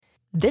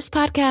This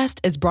podcast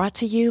is brought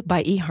to you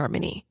by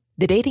eHarmony,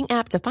 the dating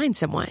app to find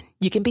someone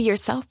you can be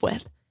yourself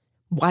with.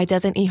 Why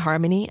doesn't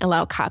eHarmony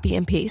allow copy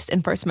and paste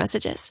in first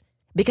messages?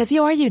 Because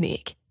you are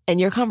unique, and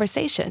your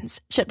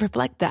conversations should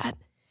reflect that.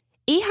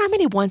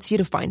 eHarmony wants you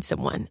to find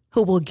someone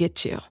who will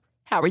get you.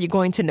 How are you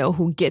going to know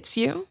who gets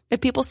you?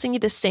 If people send you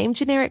the same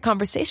generic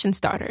conversation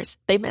starters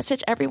they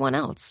message everyone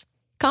else.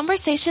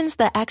 Conversations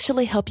that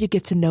actually help you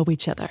get to know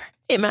each other.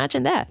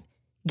 Imagine that.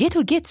 Get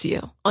who gets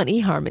you on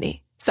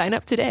eHarmony. Sign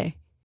up today.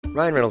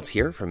 Ryan Reynolds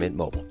here from Mint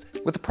Mobile.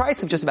 With the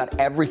price of just about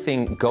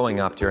everything going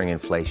up during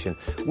inflation,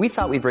 we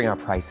thought we'd bring our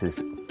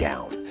prices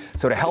down.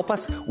 So to help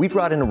us, we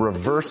brought in a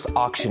reverse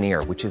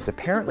auctioneer, which is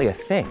apparently a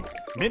thing.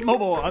 Mint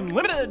Mobile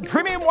Unlimited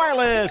Premium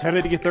Wireless. How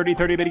to get 30,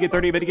 30, bit to get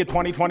 30, bit to get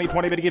 20, 20,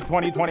 20, bit to get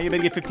 20, 20, bit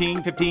to get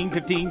 15, 15,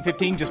 15,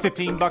 15, just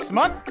 $15 a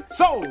month?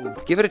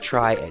 Sold! Give it a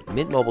try at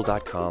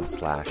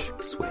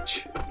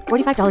mintmobile.com/switch.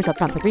 $45 up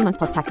front for 3 months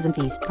plus taxes and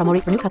fees. Promo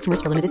rate for new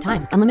customers for limited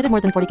time. Unlimited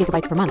more than 40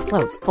 gigabytes per month.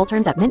 Slows full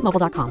terms at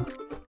mintmobile.com.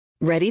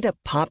 Ready to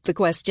pop the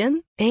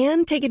question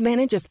and take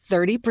advantage of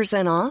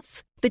 30%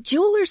 off? The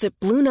jewelers at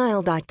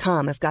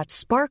BlueNile.com have got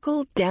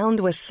sparkle down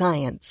to a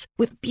science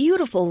with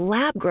beautiful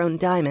lab-grown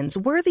diamonds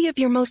worthy of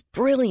your most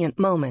brilliant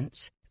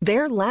moments.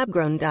 Their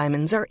lab-grown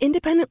diamonds are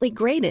independently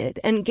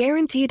graded and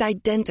guaranteed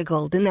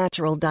identical to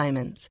natural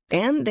diamonds.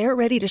 And they're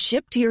ready to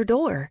ship to your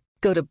door.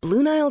 Go to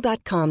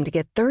BlueNile.com to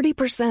get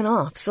 30%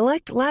 off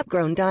select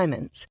lab-grown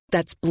diamonds.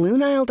 That's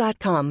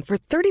BlueNile.com for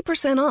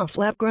 30% off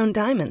lab-grown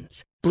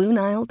diamonds.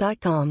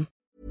 BlueNile.com.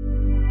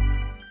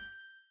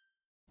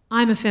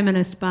 I'm a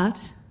feminist,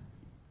 but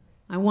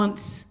I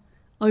once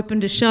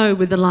opened a show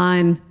with the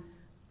line,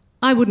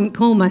 I wouldn't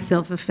call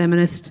myself a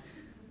feminist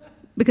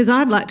because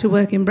I'd like to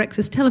work in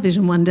breakfast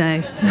television one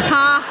day.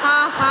 Ha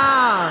ha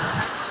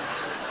ha!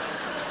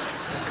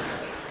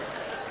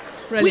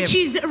 Brilliant. Which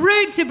is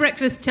rude to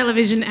breakfast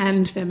television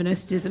and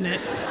feminist, isn't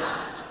it?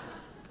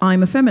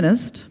 I'm a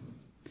feminist,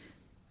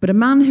 but a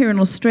man here in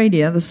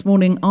Australia this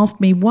morning asked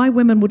me why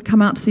women would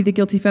come out to see The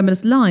Guilty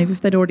Feminist live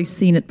if they'd already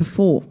seen it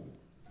before.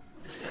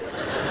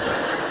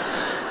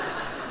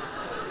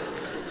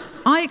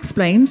 I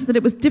explained that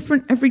it was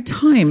different every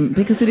time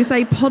because it is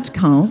a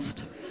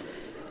podcast.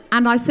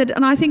 And I said,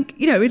 and I think,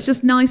 it's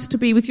just nice to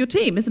be with your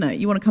team, isn't it?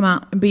 You want to come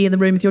out and be in the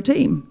room with your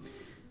team.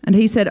 And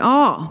he said,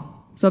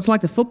 so it's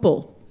like the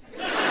football.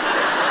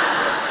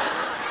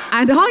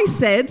 And I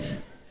said,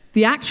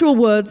 the actual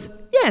words,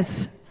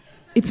 yes,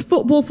 it's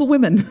football for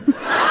women.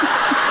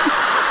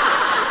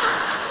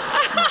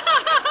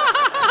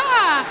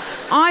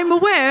 I'm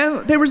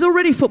aware there is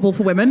already football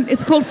for women.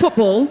 It's called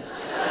football.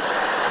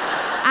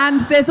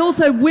 And there's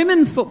also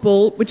women's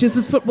football, which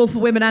is football for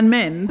women and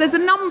men. There's a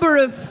number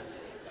of...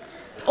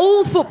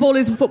 All football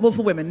is football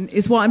for women,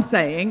 is what I'm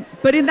saying.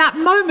 But in that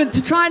moment,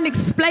 to try and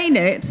explain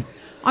it,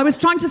 I was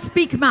trying to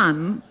speak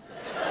man.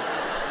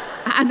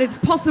 And it's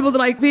possible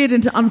that I veered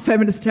into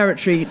unfeminist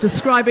territory,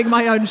 describing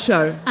my own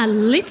show. A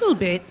little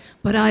bit,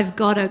 but I've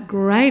got a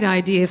great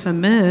idea for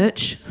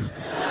merch.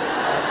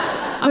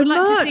 I would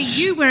like to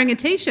see you wearing a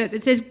T-shirt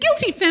that says,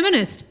 Guilty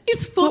Feminist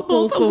is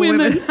football for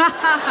women.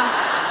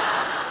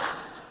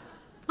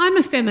 I'm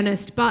a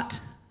feminist,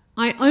 but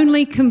I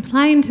only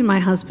complain to my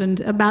husband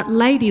about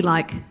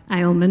ladylike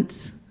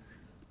ailments,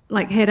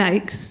 like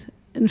headaches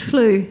and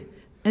flu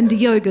and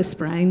yoga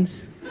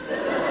sprains,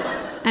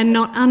 and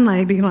not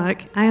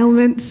unladylike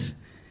ailments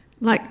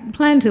like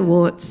plantar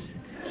warts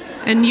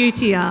and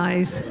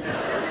UTIs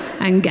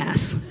and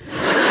gas.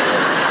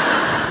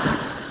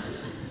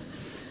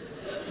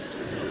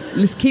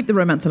 Let's keep the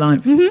romance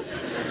alive.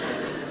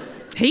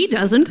 Mm-hmm. He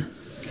doesn't.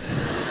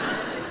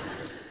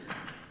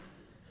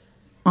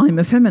 I'm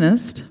a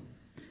feminist,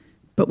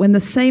 but when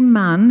the same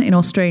man in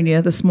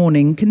Australia this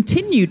morning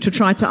continued to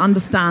try to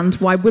understand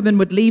why women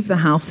would leave the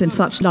house in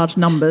such large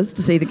numbers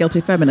to see The Guilty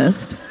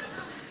Feminist,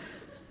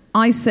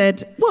 I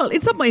said, well,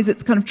 in some ways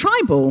it's kind of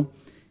tribal.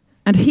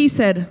 And he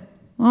said,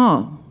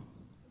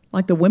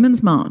 like the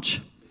Women's March.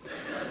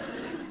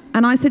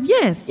 And I said,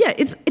 yes,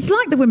 it's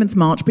like the Women's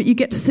March, but you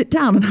get to sit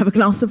down and have a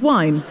glass of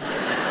wine.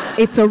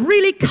 It's a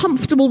really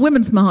comfortable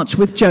Women's March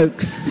with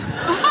jokes.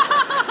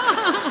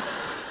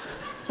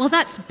 Well,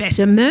 that's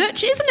better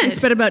merch, isn't it?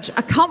 It's better merch.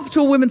 A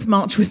comfortable Women's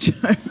March with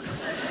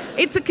jokes.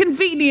 It's a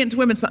convenient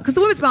Women's March. Because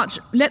the Women's March,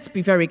 let's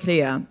be very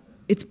clear,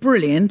 it's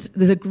brilliant.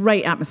 There's a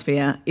great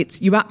atmosphere.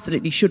 You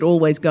absolutely should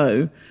always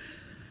go.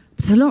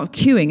 But there's a lot of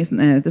queuing, isn't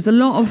there? There's a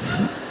lot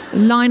of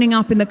lining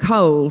up in the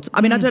cold.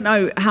 I mean, I don't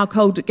know how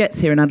cold it gets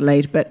here in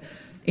Adelaide, but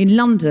in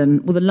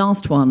London, the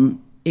last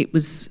one, it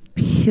was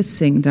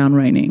pissing down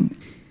raining.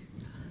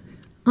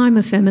 I'm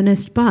a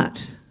feminist,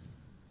 but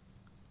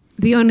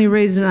the only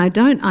reason I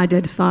don't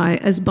identify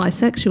as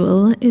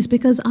bisexual is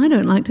because I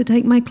don't like to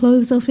take my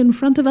clothes off in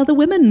front of other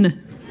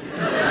women.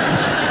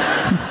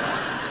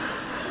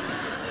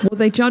 Well,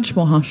 they judge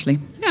more harshly.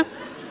 Yeah.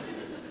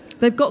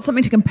 They've got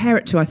something to compare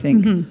it to, I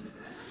think. Mm-hmm.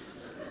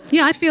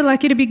 Yeah, I feel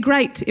like it'd be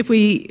great if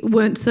we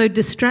weren't so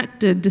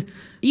distracted,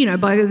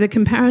 by the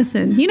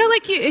comparison.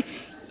 Like you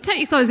take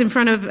your clothes in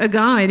front of a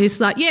guy and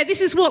he's like, yeah,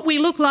 this is what we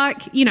look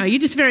like. You're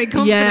just very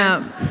confident.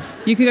 Yeah.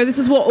 You can go, this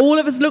is what all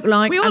of us look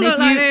like. We all look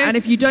like this. And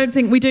if you don't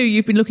think we do,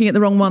 you've been looking at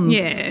the wrong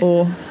ones. Yeah.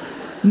 Or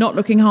not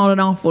looking hard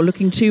enough, or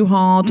looking too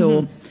hard,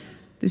 or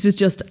this is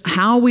just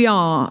how we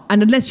are.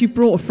 And unless you've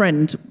brought a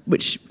friend,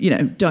 which,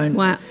 don't.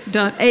 Wow,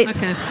 don't.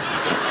 It's...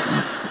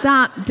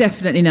 That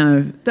definitely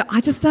no. I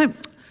just don't...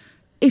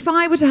 If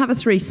I were to have a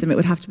threesome, it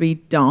would have to be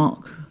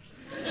dark.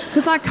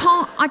 Because I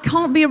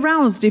can't be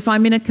aroused if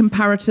I'm in a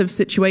comparative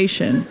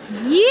situation.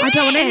 Yes! I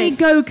don't want any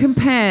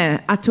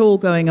compare at all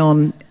going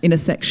on in a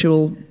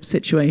sexual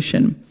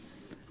situation.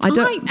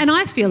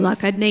 I feel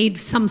like I'd need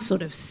some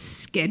sort of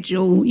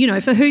schedule,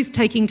 for who's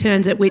taking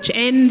turns at which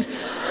end.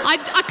 I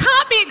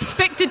can't be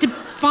expected to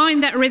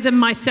find that rhythm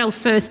myself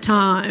first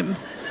time.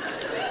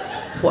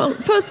 Well,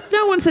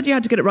 no one said you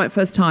had to get it right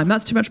first time.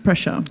 That's too much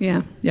pressure.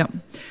 Yeah. Yeah.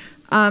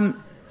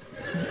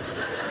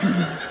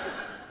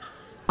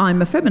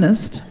 I'm a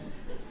feminist,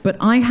 but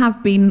I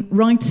have been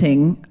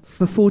writing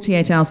for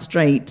 48 hours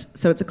straight,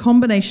 so it's a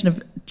combination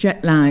of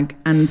jet lag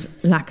and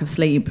lack of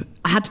sleep.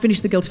 I had to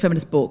finish the Guilty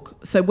Feminist book,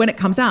 so when it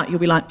comes out, you'll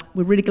be like,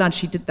 we're really glad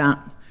she did that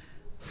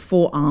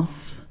for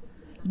us.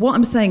 What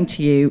I'm saying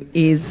to you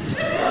is,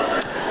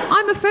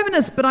 I'm a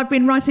feminist, but I've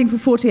been writing for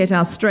 48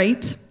 hours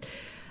straight,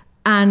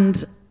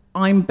 and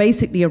I'm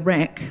basically a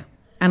wreck,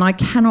 and I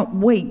cannot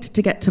wait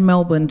to get to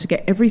Melbourne to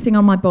get everything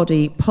on my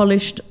body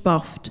polished,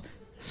 buffed,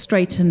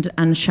 straightened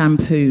and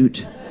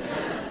shampooed.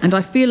 And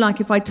I feel like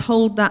if I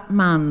told that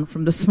man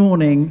from this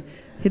morning,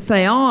 he'd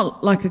say, oh,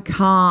 like a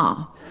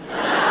car.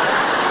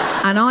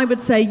 And I would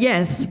say,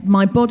 yes,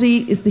 my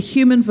body is the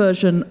human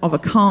version of a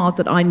car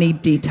that I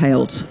need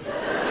detailed.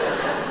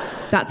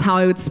 That's how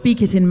I would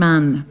speak it in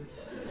man.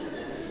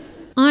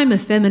 I'm a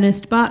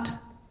feminist, but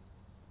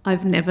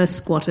I've never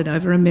squatted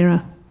over a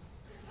mirror.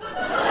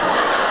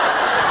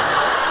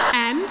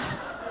 And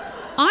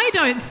I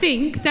don't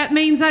think that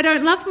means I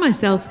don't love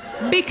myself,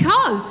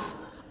 because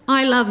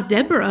I love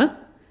Deborah,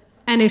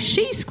 and if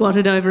she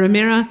squatted over a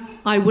mirror,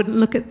 I wouldn't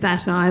look at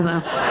that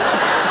either.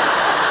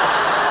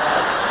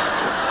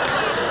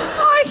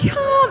 I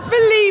can't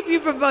believe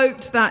you've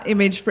evoked that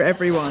image for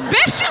everyone.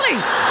 Especially!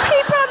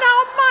 People are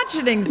now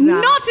imagining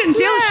that. Not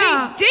until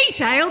she's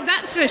detailed,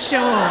 that's for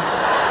sure.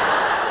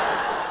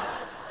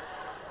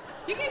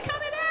 You can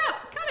cut it out.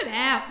 Cut it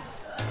out.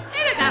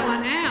 Edit that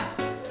one out.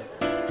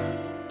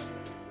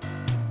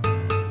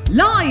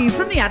 Live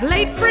from the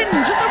Adelaide Fringe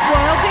at the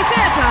Royalty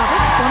Theatre, the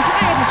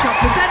Spontaneity Shop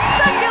presents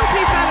The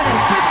Guilty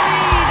Feminist with me,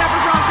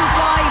 Deborah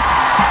Francis-White,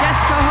 guest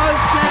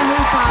co-host Claire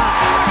Hooper,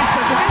 and very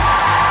special guest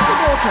Tessa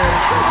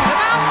Waters, talking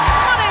about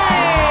money.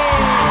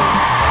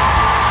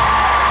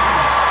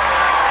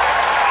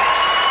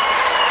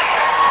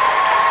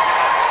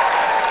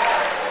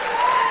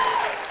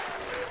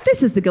 This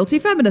is The Guilty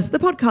Feminist, the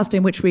podcast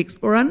in which we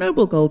explore our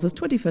noble goals as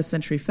 21st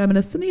century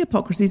feminists and the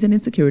hypocrisies and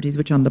insecurities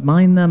which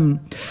undermine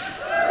them.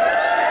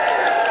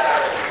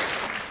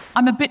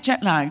 I'm a bit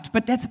jet-lagged,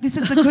 but this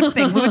is a good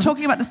thing. We were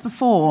talking about this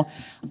before.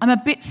 I'm a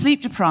bit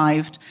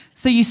sleep-deprived,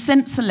 so you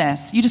censor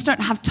less. You just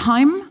don't have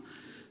time,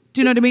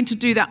 do you know what I mean, to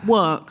do that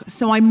work.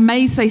 So I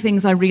may say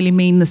things I really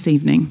mean this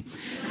evening.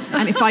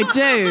 And if I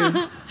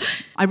do,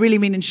 I really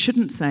mean and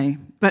shouldn't say.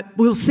 But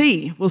we'll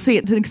see. We'll see.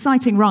 It's an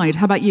exciting ride.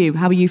 How about you?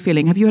 How are you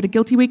feeling? Have you had a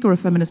guilty week or a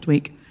feminist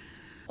week?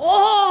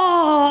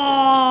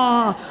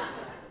 Oh!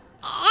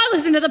 I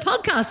listened to the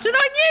podcast and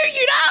I knew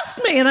you'd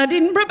ask me and I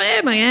didn't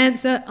prepare my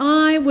answer.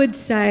 I would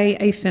say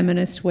a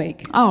feminist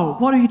week. Oh,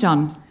 what have you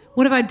done?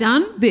 What have I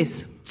done?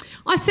 This.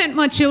 I sent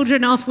my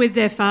children off with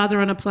their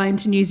father on a plane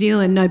to New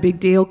Zealand. No big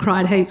deal.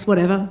 Cried heaps,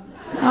 whatever.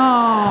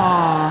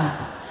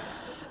 Oh.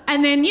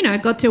 And then,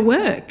 got to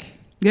work.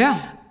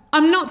 Yeah.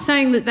 I'm not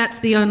saying that that's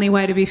the only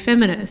way to be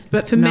feminist,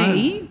 but for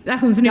me,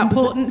 that was an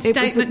important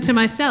statement to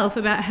myself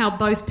about how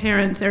both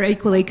parents are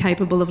equally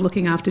capable of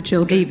looking after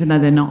children. Even though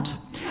they're not.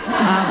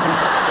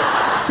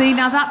 See,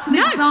 now that's an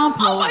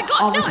example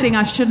of a thing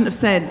I shouldn't have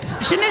said.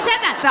 Shouldn't have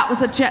said that. That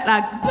was a jet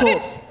lag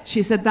thought.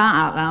 She said that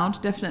out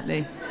loud,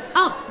 definitely.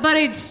 Oh, but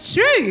it's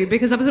true,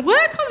 because I was at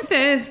work on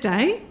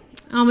Thursday.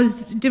 I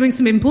was doing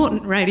some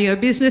important radio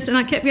business and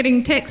I kept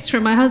getting texts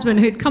from my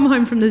husband who'd come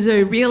home from the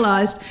zoo,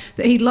 realised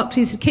that he'd locked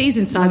his keys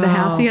inside the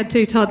house. He had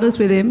 2 toddlers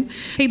with him.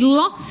 He'd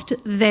lost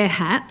their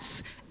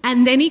hats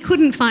and then he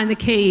couldn't find the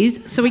keys,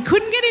 so he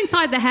couldn't get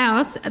inside the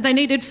house. They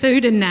needed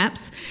food and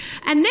naps.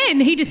 And then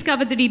he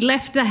discovered that he'd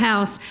left the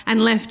house and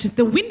left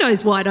the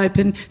windows wide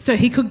open so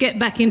he could get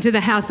back into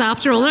the house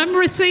after all. And I'm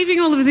receiving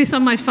all of this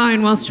on my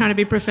phone whilst trying to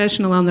be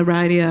professional on the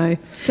radio.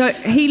 So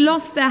he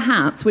lost their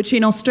hats, which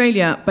in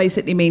Australia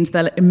basically means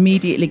they'll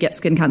immediately get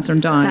skin cancer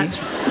and die.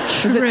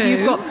 That's true.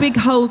 You've got big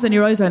holes in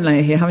your ozone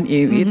layer here, haven't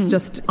you? Mm-hmm. It's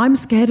just, I'm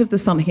scared of the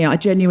sun here. I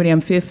genuinely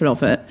am fearful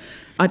of it.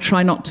 I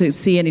try not to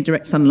see any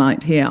direct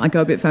sunlight here. I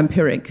go a bit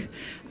vampiric.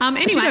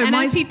 Anyway,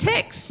 as he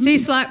texts,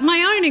 he's like,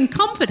 my own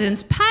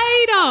incompetence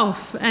paid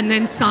off, and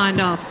then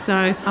signed off,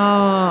 so...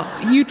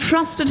 You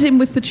trusted him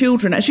with the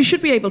children, as you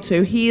should be able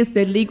to. He is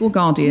their legal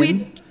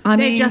guardian.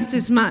 They're just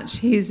as much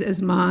his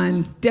as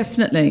mine.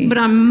 Definitely. But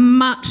I'm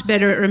much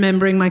better at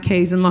remembering my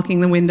keys and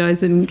locking the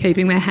windows and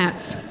keeping their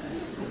hats.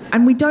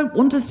 And we don't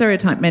want to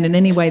stereotype men in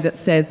any way that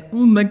says,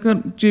 oh, they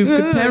can't do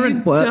good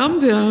parent work.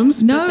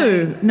 Dum-dums.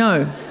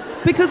 No.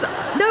 Because,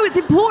 it's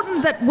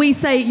important that we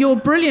say, you're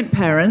brilliant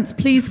parents,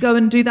 please go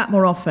and do that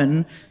more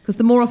often, because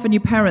the more often you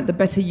parent, the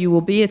better you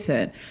will be at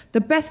it.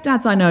 The best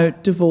dads I know,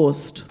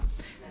 divorced.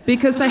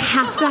 Because they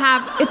have to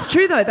have... It's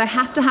true, though. They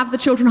have to have the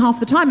children half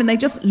the time, and they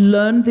just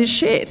learn this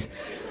shit.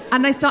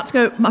 And they start to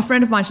go... A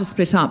friend of mine just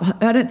split up.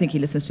 I don't think he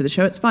listens to the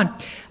show. It's fine.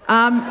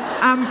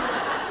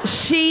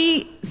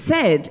 She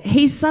said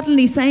he's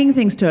suddenly saying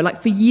things to her,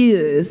 like, for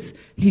years,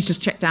 he's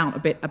just checked out a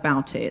bit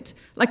about it.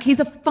 Like,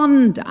 he's a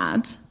fun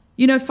dad.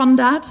 You know fun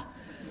dad?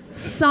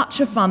 Such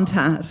a fun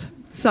dad.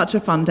 Such a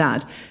fun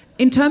dad.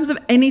 In terms of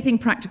anything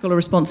practical or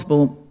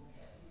responsible,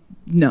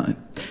 no.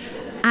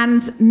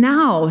 And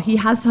now he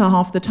has her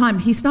half the time.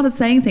 He started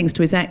saying things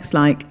to his ex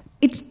like,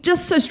 it's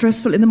just so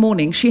stressful in the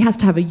morning. She has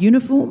to have a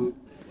uniform.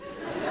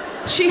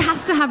 She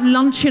has to have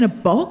lunch in a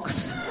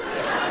box.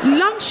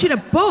 Lunch in a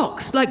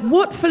box? Like,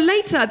 what for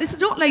later? This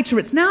is not later,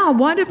 it's now.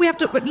 Why did we have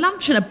to... But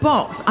lunch in a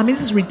box? I mean,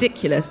 this is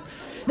ridiculous.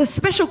 There's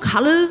special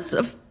colours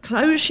of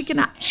clothes she can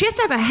have. She has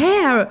to have her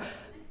hair,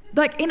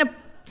 like, in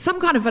some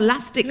kind of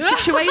elastic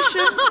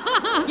situation.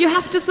 You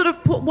have to sort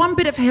of put one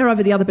bit of hair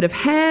over the other bit of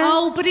hair.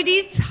 Oh, but it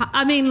is...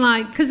 I mean,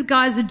 like, because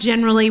guys are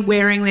generally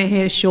wearing their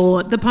hair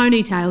short, the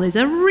ponytail is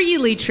a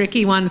really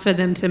tricky one for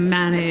them to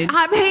manage.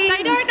 I mean...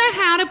 They don't know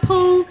how to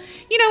pull...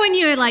 You know, when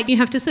you're like, you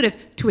have to sort of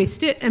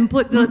twist it and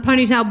put the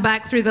ponytail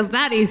back through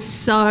that is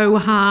so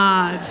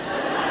hard.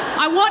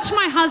 I watch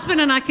my husband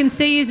and I can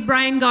see his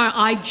brain go,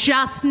 I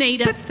just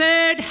need a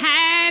third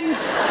hand.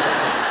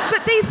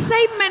 But these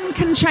same men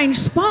can change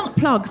spark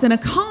plugs in a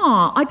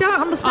car. I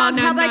don't understand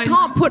how they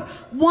can't put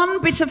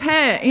one bit of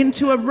hair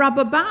into a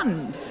rubber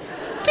band.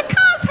 Do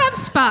cars have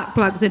spark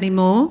plugs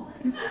anymore?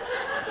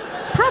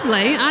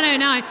 Probably, I don't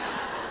know.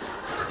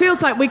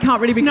 Feels like we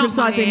can't really be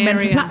criticising men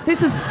for...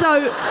 This is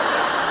so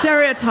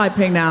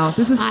stereotyping now.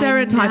 This is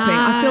stereotyping.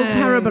 I feel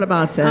terrible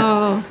about it.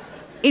 Oh.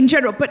 In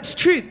general, but it's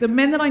true. The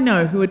men that I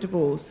know who are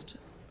divorced,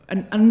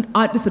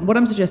 listen, what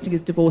I'm suggesting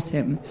is divorce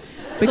him,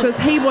 because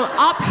he will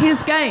up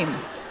his game.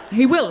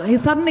 He will.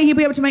 He'll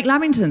be able to make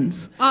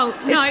lamingtons. Oh,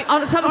 no.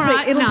 Honestly,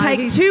 right, it'll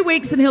take 2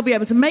 weeks and he'll be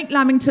able to make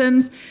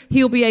lamingtons.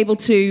 He'll be able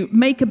to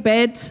make a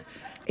bed.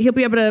 He'll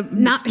be able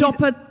to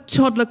stop a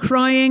toddler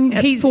crying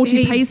at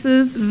 40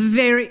 paces.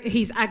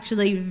 He's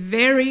actually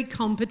very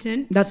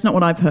competent. That's not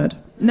what I've heard.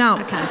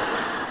 Now, okay.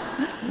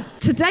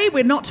 Today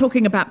we're not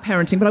talking about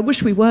parenting, but I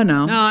wish we were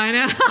now. Oh,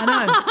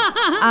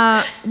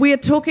 I know. We are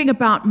talking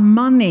about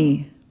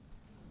money.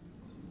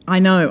 I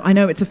know.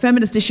 It's a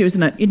feminist issue,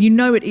 isn't it? And you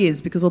know it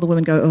is, because all the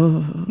women go,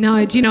 oh.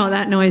 No, do you know what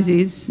that noise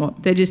is?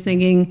 What? They're just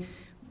thinking...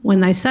 When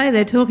they say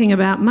they're talking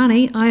about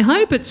money, I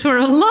hope it's for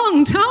a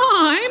long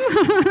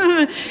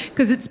time.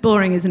 Because it's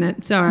boring, isn't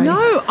it? Sorry.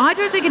 No, I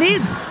don't think it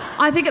is.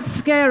 I think it's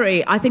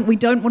scary. I think we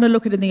don't want to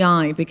look it in the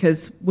eye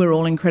because we're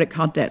all in credit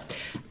card debt.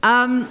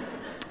 And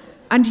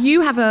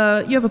you have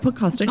a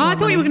podcast, don't you? Oh, I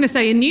thought you were going to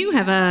say, and you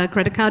have a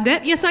credit card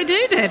debt. Yes, I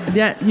do, Deb.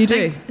 Yeah, you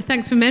do.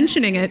 Thanks for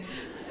mentioning it.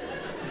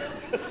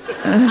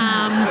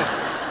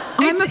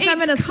 I'm a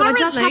feminist, but I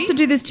just have to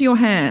do this to your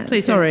hair.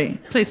 Please Sorry.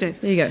 Please do.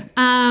 There you go.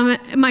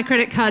 My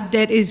credit card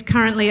debt is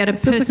currently at a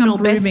personal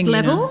best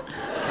level.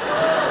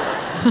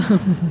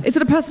 Is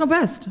it a personal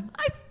best?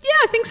 I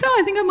think so.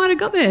 I think I might have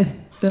got there.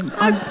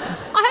 I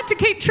had to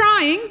keep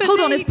trying. But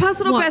Hold on, is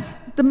personal best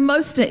the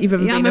most debt you've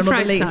ever been I'm on, or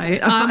afraid the least?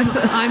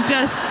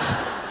 So.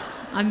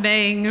 I'm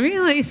being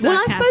really sarcastic. Well,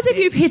 I suppose if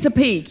you've hit a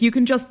peak, you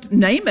can just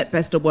name it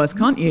best or worst,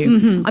 can't you?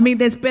 Mm-hmm. I mean,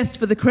 there's best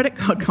for the credit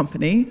card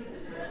company.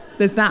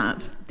 There's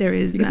that. There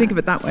is. You can think of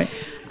it that way.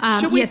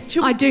 Yes,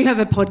 I do have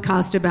a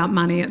podcast about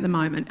money at the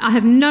moment. I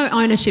have no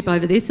ownership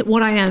over this.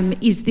 What I am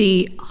is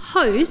the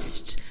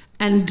host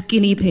and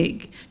guinea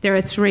pig. There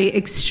are 3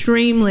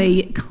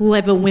 extremely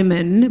clever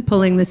women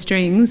pulling the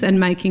strings and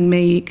making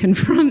me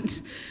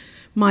confront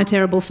my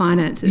terrible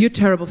finances. Your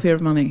terrible fear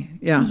of money.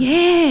 Yeah.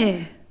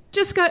 Yeah.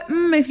 Just go,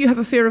 if you have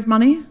a fear of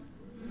money.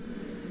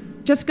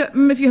 Just go,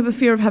 if you have a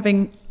fear of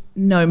having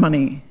no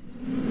money.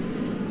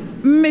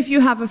 If you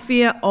have a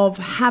fear of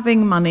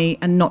having money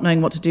and not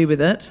knowing what to do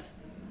with it.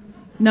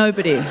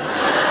 Nobody.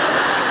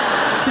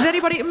 Did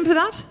anybody for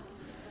that?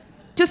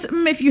 Just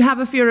if you have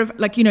a fear of,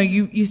 like,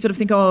 you sort of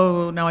think,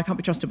 oh, no, I can't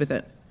be trusted with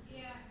it.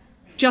 Yeah.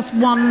 Just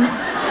one.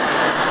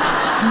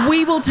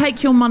 We will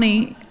take your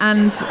money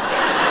and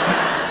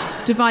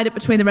divide it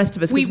between the rest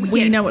of us because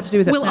we know what to do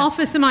with it. We'll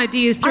offer some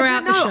ideas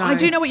throughout the show. I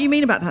do know what you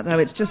mean about that, though.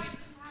 It's just...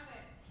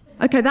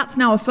 Okay, that's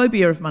now a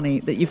phobia of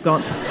money that you've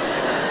got.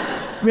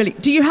 Really?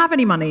 Do you have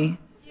any money?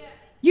 Yeah.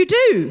 You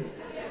do?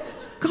 Yeah.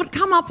 God,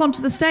 come up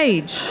onto the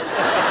stage.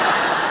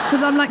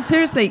 Because I'm like,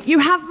 seriously, you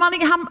have money?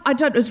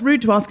 It's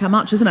rude to ask how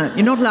much, isn't it?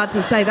 You're not allowed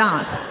to say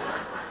that. Not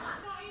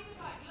even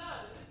like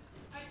loads.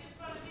 I just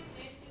run a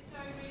business, it's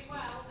going really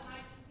well, and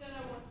I just don't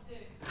know what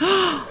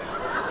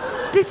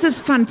to do. This is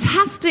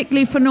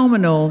fantastically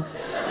phenomenal.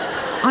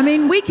 I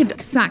mean, we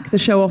could sack the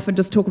show off and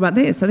just talk about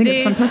this. I think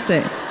it's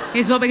fantastic.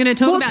 Here's what we're going to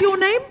talk about. What's your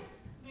name?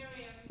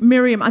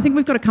 Miriam, I think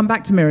we've got to come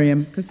back to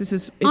Miriam because this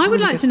is... I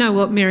would like to know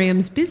what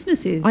Miriam's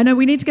business is. I know,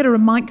 we need to get her a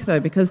mic though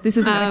because this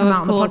isn't going to come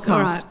out on the podcast.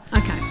 All right.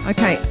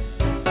 Okay.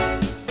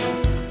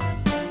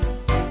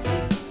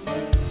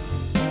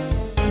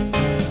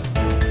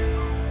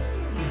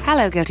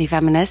 Hello, Guilty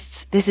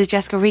Feminists. This is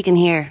Jessica Regan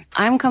here.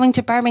 I'm coming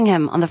to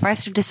Birmingham on the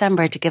 1st of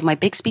December to give my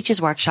Big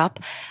Speeches workshop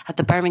at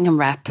the Birmingham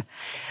Rep.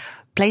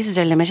 Places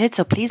are limited,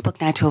 so please book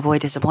now to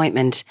avoid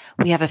disappointment.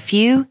 We have a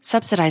few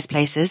subsidised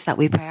places that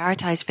we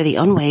prioritise for the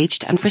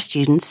unwaged and for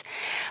students,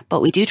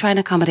 but we do try and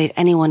accommodate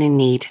anyone in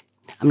need.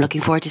 I'm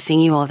looking forward to seeing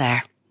you all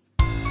there.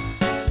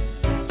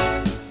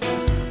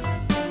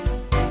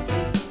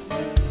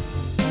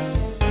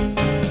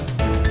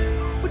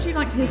 Would you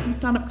like to hear some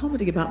stand-up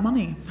comedy about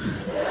money?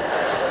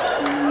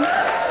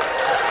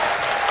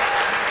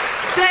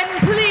 Then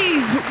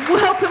please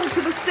welcome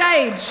to the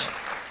stage,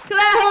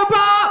 Claire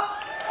Hooper!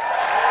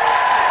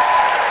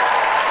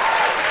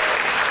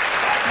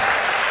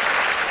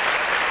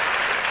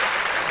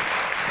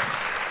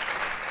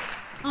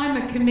 I'm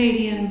a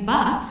comedian,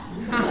 but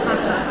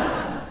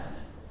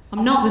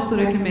I'm not the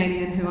sort of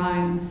comedian who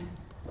owns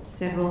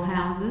several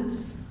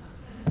houses.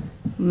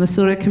 I'm the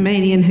sort of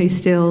comedian who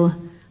still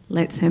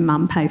lets her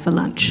mum pay for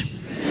lunch.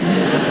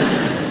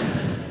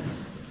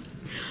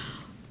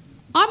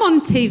 I'm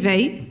on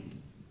TV,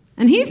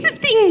 and here's the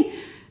thing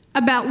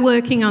about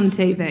working on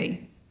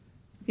TV.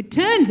 It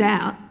turns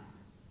out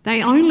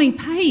they only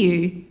pay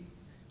you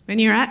when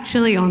you're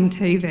actually on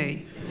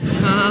TV.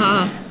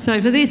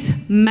 So for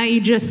this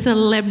major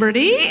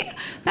celebrity,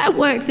 that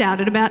works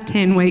out at about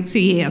 10 weeks a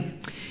year.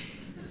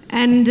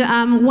 And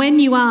when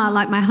you are,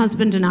 like my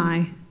husband and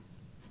I,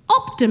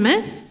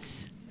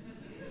 optimists,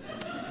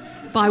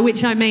 by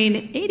which I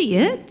mean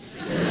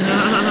idiots,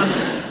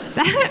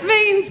 that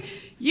means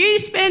you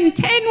spend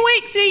 10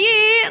 weeks a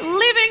year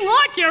living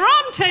like you're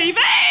on TV.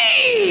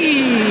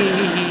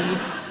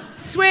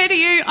 Swear to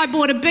you, I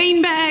bought a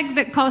beanbag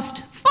that cost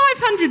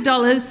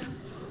 $500.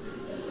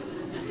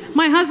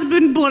 My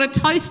husband bought a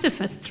toaster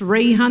for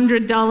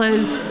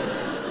 $300.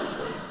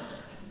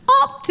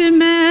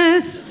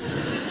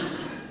 Optimists.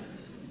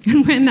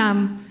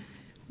 And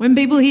when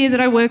people hear that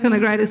I work on the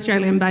Great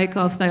Australian Bake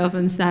Off, they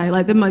often say,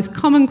 like, the most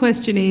common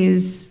question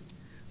is,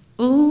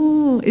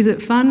 oh, is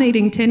it fun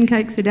eating 10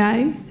 cakes a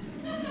day?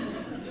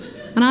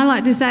 And I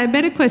like to say a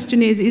better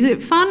question is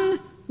it fun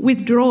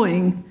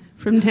withdrawing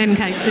from 10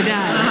 cakes a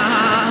day?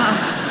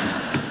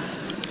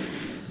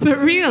 But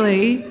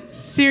really,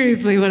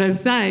 seriously, what I'm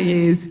saying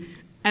is,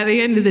 at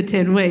the end of the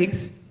 10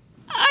 weeks,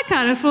 I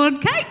can't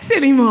afford cakes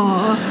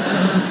anymore.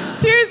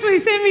 Seriously,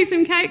 send me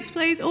some cakes,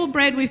 please, or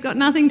bread. We've got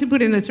nothing to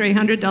put in the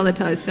 $300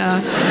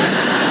 toaster.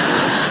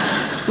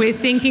 We're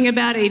thinking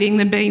about eating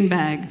the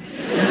beanbag.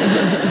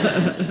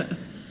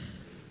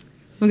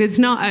 Look, it's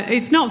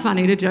not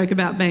funny to joke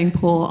about being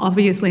poor.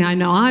 Obviously, I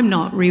know I'm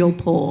not real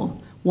poor.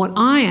 What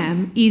I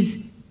am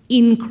is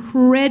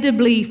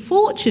incredibly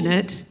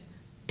fortunate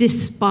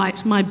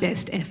despite my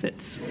best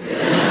efforts.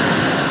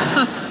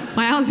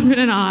 My husband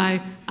and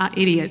I are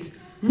idiots.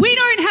 We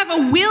don't have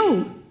a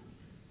will.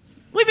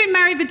 We've been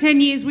married for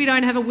 10 years, we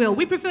don't have a will.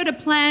 We prefer to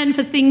plan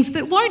for things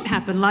that won't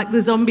happen, like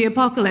the zombie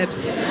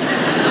apocalypse or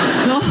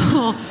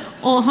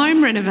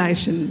home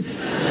renovations.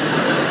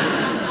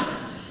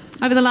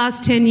 Over the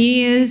last 10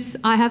 years,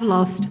 I have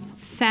lost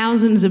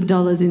thousands of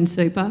dollars in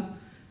super,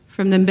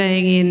 from them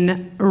being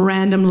in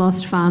random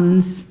lost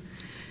funds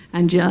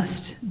and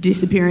just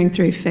disappearing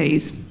through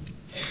fees.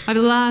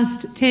 Over the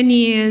last 10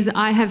 years,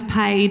 I have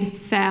paid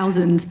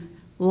thousands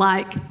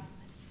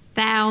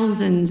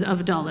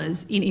of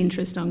dollars in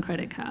interest on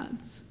credit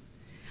cards.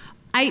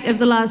 8 of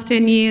the last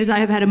 10 years, I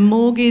have had a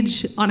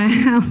mortgage on a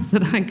house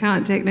that I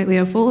can't technically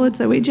afford,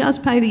 so we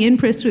just pay the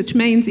interest, which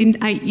means in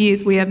 8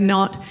 years we have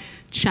not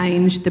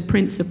changed the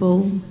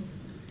principal.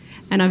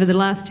 And over the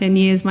last 10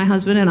 years, my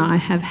husband and I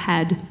have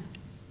had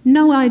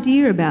no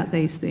idea about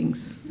these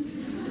things.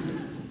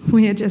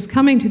 We are just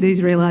coming to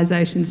these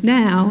realisations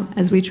now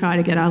as we try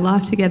to get our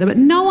life together, but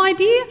no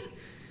idea,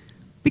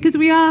 because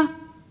we are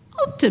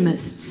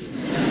optimists,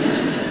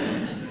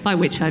 by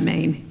which I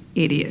mean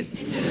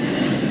idiots.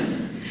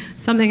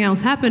 Something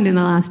else happened in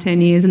the last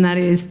 10 years, and that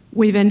is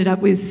we've ended up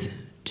with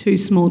 2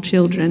 small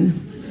children.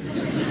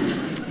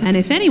 And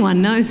if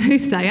anyone knows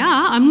whose they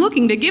are, I'm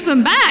looking to give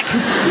them back.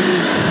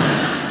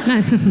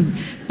 No,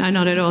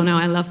 not at all. No,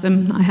 I love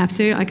them. I have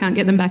to. I can't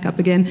get them back up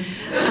again.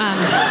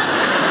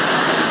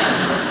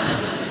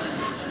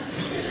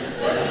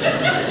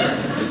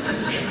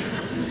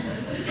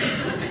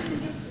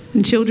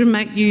 And children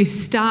make you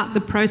start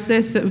the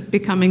process of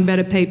becoming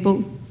better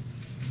people.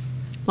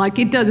 Like,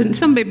 it doesn't...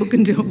 Some people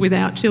can do it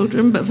without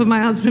children, but for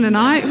my husband and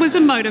I, it was a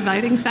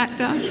motivating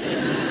factor.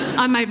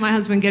 I made my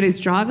husband get his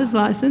driver's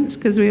licence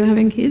because we were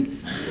having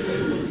kids.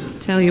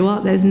 Tell you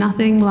what, there's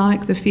nothing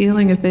like the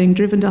feeling of being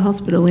driven to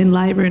hospital in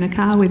labour in a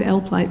car with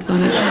L plates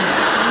on it.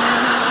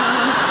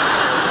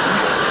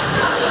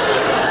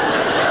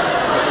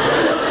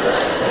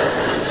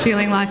 Just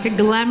feeling like a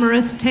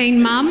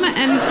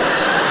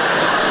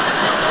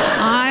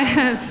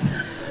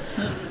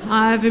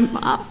I've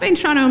been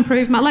trying to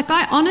improve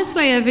I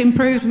honestly have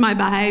improved my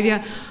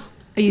behaviour.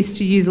 I used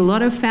to use a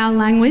lot of foul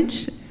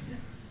language.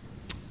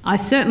 I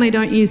certainly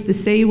don't use the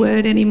C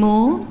word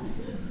anymore.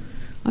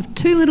 I have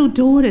 2 little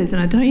daughters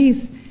and I don't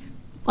use...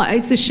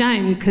 it's a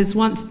shame because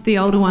once the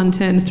older one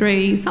turned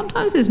 3,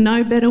 sometimes there's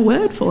no better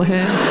word for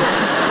her.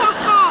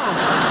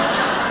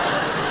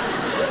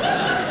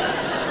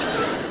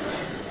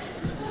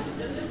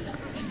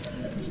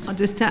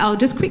 I'll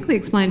just quickly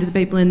explain to the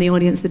people in the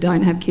audience that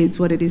don't have kids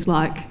what it is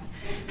like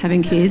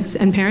having kids.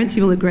 And parents,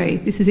 you will agree,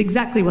 this is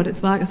exactly what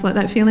it's like. It's like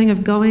that feeling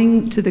of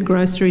going to the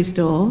grocery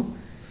store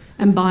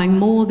and buying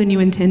more than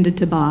you intended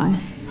to buy.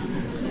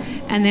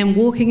 And then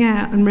walking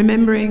out and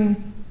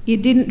remembering you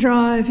didn't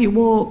drive, you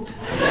walked.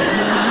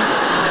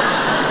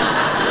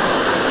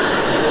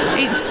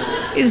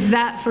 Is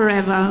that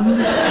forever?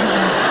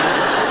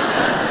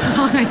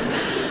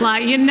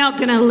 like you're not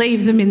going to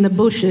leave them in the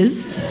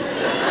bushes.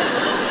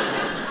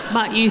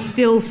 But you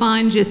still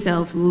find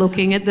yourself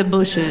looking at the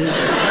bushes.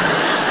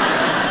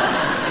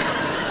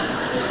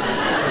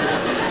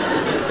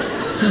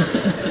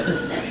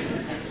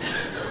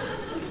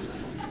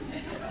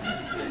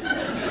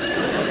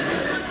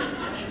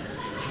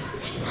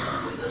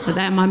 But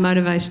they're my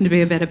motivation to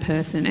be a better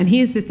person. And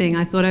here's the thing,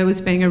 I thought I was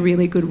being a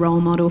really good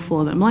role model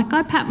for them. I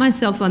pat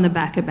myself on the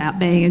back about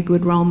being a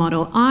good role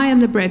model. I am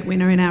the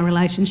breadwinner in our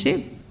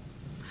relationship.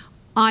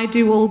 I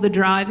do all the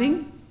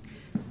driving.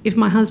 If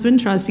my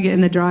husband tries to get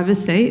in the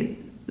driver's seat,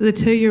 the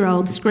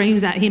 2-year-old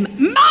screams at him,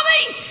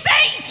 "Mummy's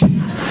seat!"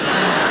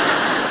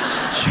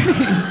 It's true.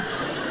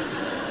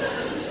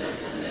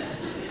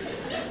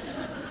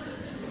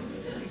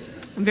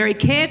 I'm very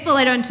careful.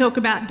 I don't talk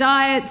about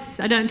diets.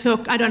 I don't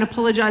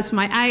apologise for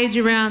my age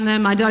around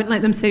them. I don't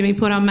let them see me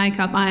put on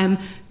makeup. I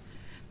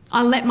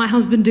let my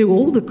husband do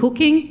all the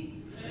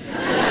cooking.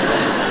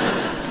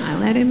 I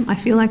let him. I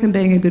feel like I'm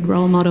being a good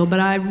role model,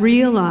 but I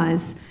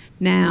realise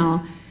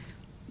now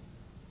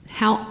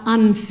how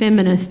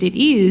unfeminist it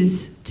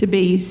is to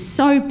be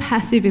so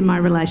passive in my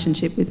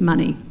relationship with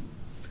money.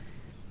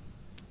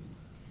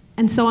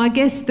 And so I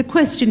guess the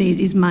question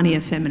is money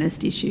a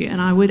feminist issue? And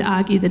I would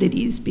argue that it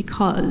is,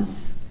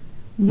 because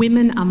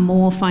women are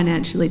more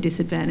financially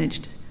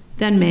disadvantaged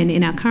than men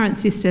in our current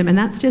system, and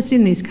that's just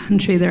in this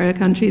country. There are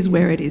countries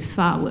where it is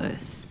far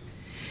worse.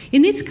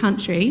 In this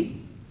country,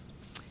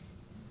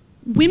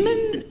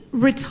 women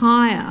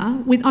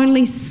retire with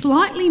only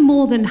slightly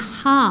more than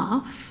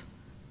half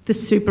the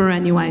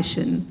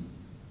superannuation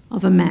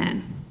of a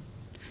man.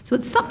 So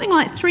it's something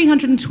like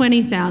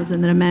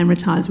 320,000 that a man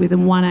retires with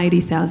and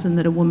 180,000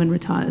 that a woman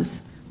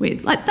retires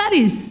with. That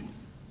is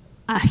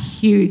a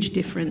huge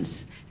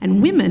difference.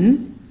 And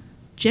women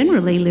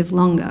generally live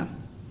longer.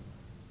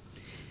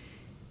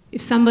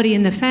 If somebody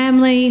in the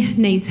family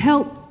needs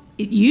help,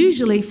 it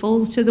usually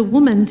falls to the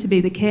woman to be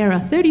the carer.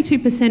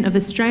 32% of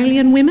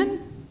Australian women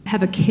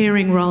have a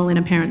caring role in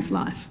a parent's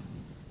life.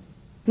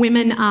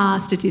 Women are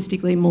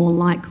statistically more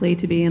likely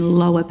to be in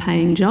lower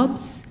paying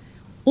jobs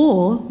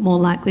or more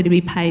likely to be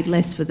paid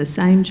less for the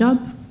same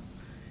job.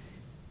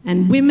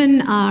 And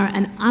women are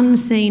an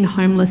unseen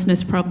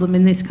homelessness problem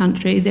in this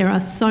country. There are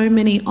so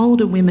many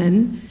older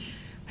women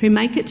who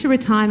make it to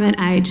retirement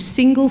age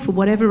single for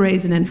whatever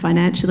reason and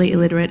financially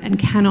illiterate and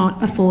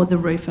cannot afford the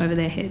roof over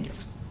their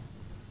heads.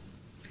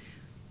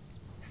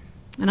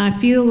 And I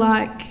feel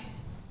like,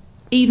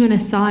 even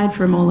aside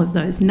from all of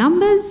those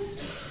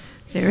numbers,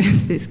 there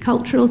is this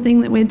cultural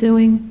thing that we're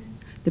doing.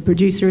 The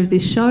producer of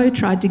this show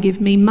tried to give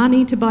me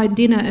money to buy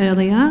dinner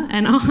earlier,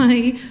 and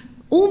I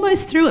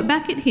almost threw it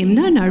back at him.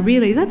 No,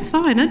 really, that's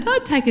fine.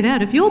 Don't take it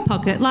out of your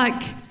pocket.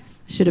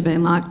 Should have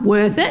been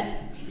worth it.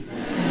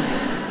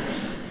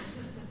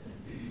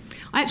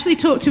 I actually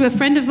talked to a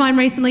friend of mine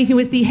recently who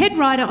was the head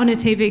writer on a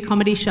TV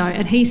comedy show,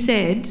 and he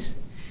said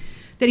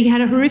that he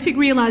had a horrific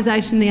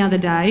realisation the other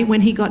day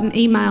when he got an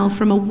email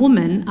from a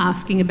woman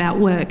asking about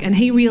work, and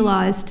he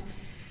realised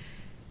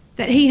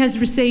that he has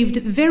received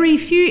very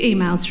few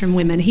emails from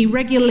women. He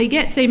regularly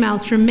gets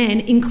emails from men,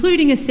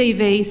 including a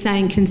CV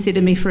saying, "Consider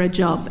me for a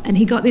job." And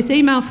he got this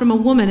email from a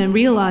woman and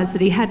realised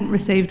that he hadn't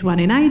received one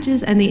in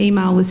ages, and the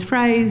email was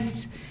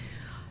phrased,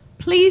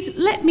 "Please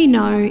let me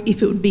know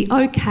if it would be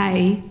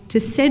okay to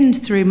send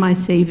through my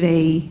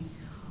CV.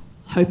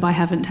 Hope I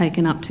haven't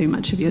taken up too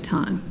much of your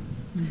time."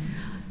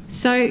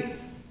 So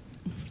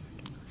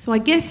I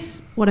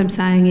guess what I'm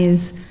saying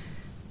is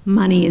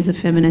money is a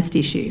feminist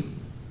issue.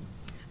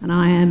 And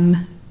I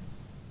am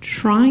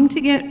trying to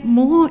get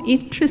more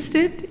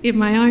interested in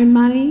my own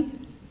money,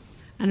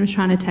 and I'm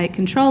trying to take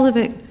control of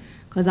it,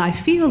 because I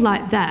feel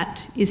like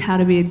that is how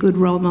to be a good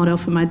role model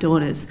for my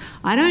daughters.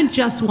 I don't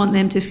just want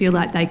them to feel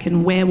like they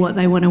can wear what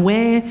they want to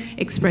wear,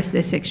 express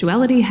their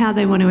sexuality how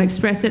they want to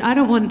express it. I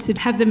don't want to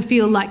have them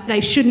feel like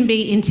they shouldn't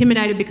be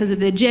intimidated because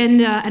of their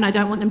gender, and I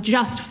don't want them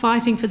just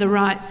fighting for the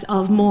rights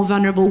of more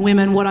vulnerable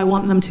women. What I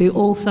want them to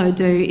also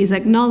do is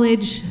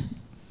acknowledge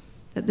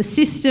that the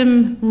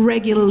system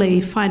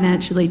regularly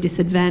financially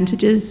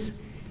disadvantages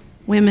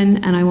women,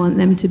 and I want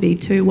them to be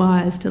too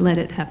wise to let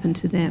it happen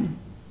to them.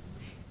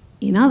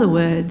 In other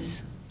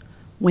words,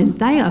 when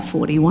they are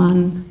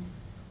 41,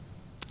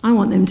 I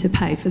want them to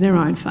pay for their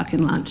own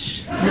fucking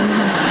lunch. Thank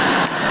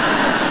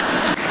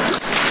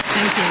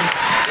you.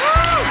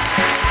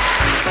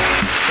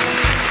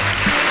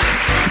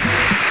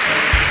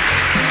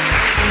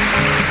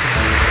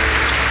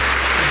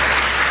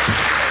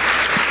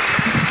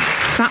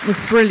 That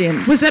was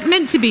brilliant. Was that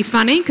meant to be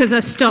funny? Because I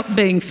stopped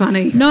being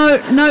funny. No.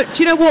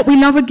 Do you know what? We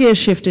love a gear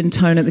shift in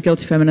tone at The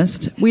Guilty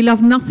Feminist. We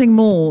love nothing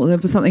more than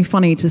for something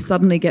funny to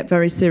suddenly get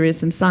very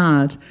serious and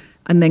sad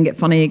and then get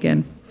funny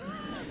again.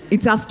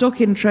 It's our stock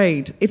in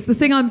trade. It's the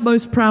thing I'm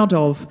most proud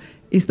of,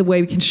 is the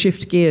way we can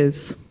shift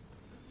gears.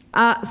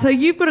 So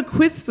you've got a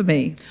quiz for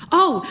me.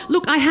 Oh,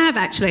 look, I have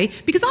actually,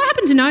 because I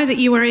happen to know that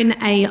you are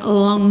in a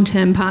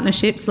long-term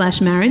partnership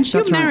 / marriage.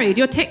 That's You're right. married.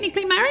 You're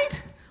technically married?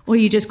 Or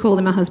you just call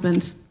him a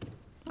husband?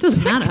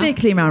 Doesn't matter.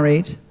 Technically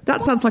married.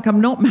 That sounds like I'm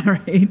not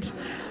married.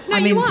 No, I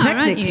mean, you are, aren't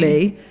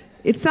technically. you?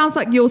 It sounds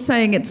like you're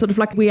saying it's sort of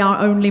like we are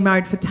only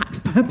married for tax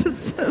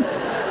purposes.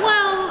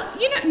 Well,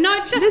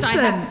 I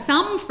have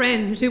some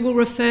friends who will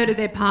refer to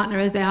their partner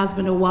as their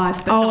husband or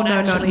wife, but Oh,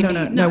 not actually.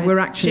 no, we're it's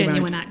actually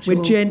genuine married. actual.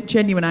 We're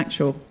genuine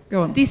actual.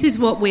 Go on. This is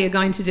what we are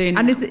going to do now.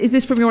 And is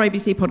this from your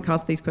ABC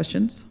podcast, these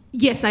questions?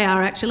 Yes, they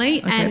are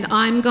actually. Okay. And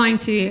I'm going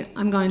to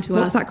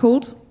What's that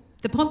called?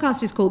 The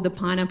podcast is called The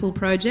Pineapple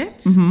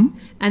Project. Mm-hmm.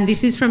 And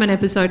this is from an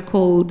episode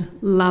called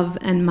Love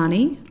and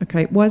Money.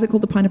 Okay. Why is it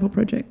called The Pineapple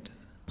Project?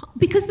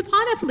 Because the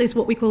pineapple is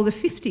what we call the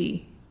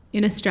 50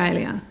 in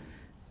Australia.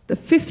 The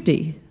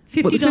 50?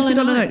 $50 What, the $50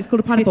 note. It's called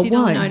a pineapple. $50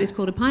 Why? note is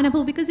called a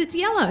pineapple because it's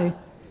yellow.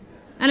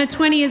 And a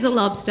 20 is a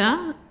lobster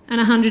and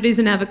 100 is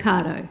an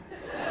avocado.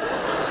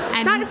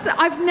 And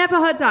I've never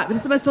heard that, but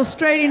it's the most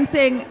Australian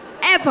thing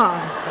ever.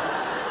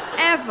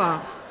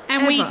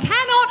 And we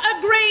cannot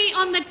agree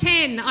on the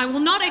 10. I will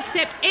not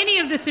accept any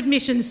of the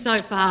submissions so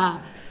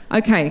far.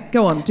 Okay,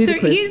 go on, do the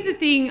quiz. So here's the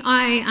thing.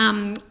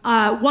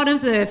 One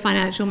of the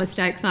financial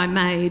mistakes I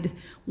made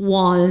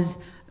was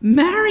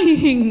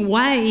marrying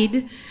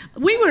Wade.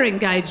 We were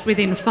engaged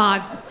within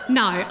 5...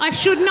 No, I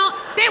should not...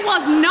 There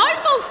was no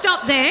full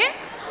stop there.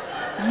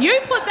 You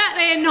put that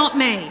there, not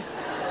me.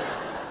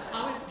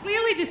 I was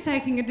clearly just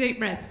taking a deep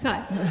breath.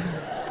 So...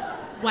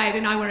 Wade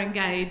and I were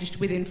engaged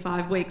within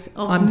 5 weeks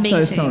of I'm meeting.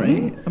 so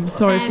sorry. I'm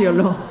sorry for your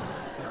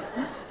loss.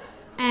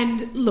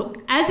 And look,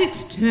 as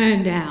it's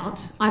turned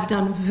out, I've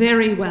done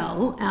very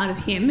well out of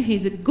him.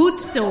 He's a good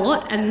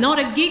sort, and not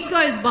a gig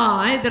goes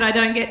by that I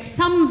don't get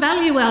some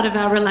value out of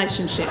our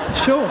relationship.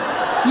 Sure.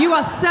 You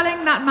are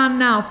selling that man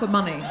now for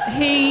money.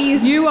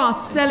 You are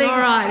selling... It's all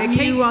right.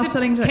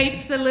 It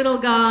keeps the little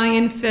guy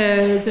in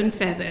furs and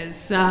feathers.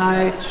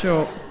 So...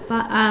 Sure.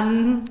 But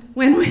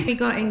when we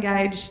got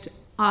engaged...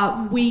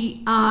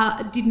 we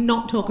did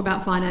not talk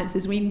about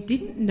finances. We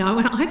didn't know,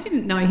 and I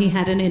didn't know he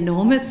had an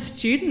enormous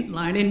student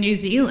loan in New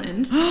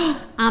Zealand.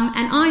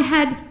 And I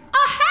had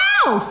a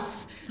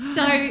house.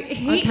 So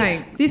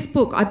Okay, this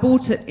book, I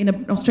bought it in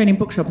an Australian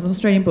bookshop. It's an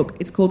Australian book.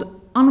 It's called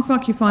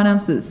Unfuck Your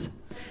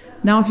Finances.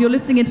 Now, if you're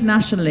listening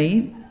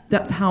internationally,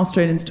 that's how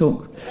Australians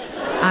talk.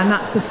 And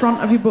that's the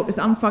front of your book, is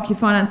Unfuck Your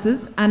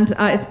Finances. And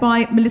it's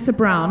by Melissa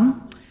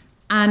Brown.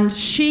 And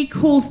she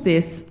calls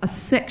this a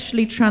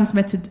sexually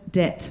transmitted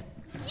debt.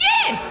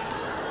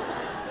 Yes!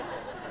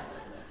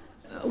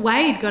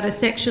 Wade got a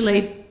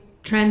sexually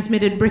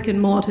transmitted brick and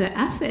mortar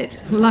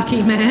asset.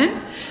 Lucky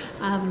man.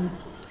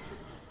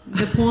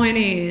 The point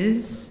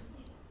is,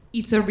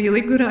 it's a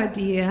really good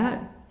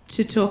idea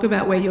to talk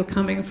about where you're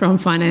coming from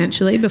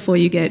financially before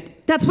you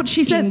get That's what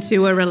she says.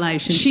 into a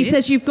relationship. She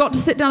says you've got to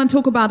sit down and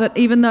talk about it,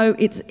 even though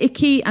it's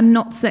icky and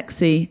not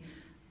sexy.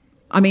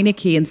 I mean,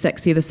 icky and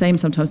sexy are the same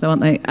sometimes, though,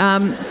 aren't they?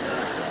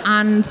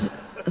 And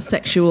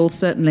sexual,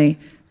 certainly.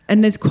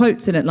 And there's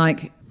quotes in it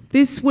like,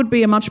 "This would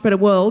be a much better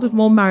world if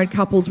more married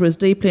couples were as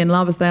deeply in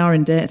love as they are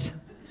in debt."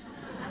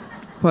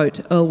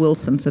 Quote, Earl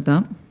Wilson said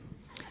that.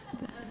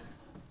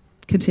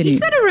 Continue. Is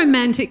that a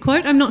romantic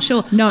quote? I'm not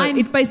sure. No,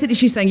 it's basically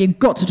she's saying you've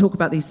got to talk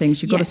about these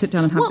things. You've got to sit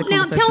down and have the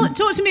conversation. Now,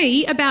 talk to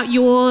me about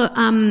your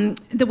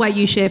the way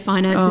you share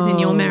finances in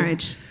your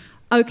marriage.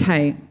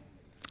 Okay.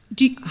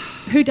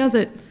 Who does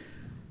it?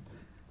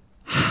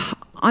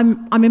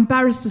 I'm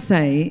embarrassed to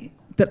say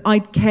that I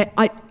care.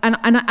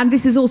 And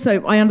this is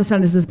also, I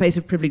understand this is a space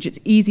of privilege. It's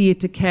easier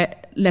to care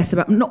less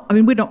about.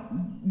 We're not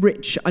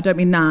rich. I don't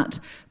mean that.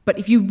 But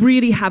if you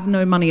really have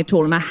no money at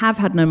all, and I have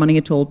had no money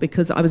at all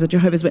because I was a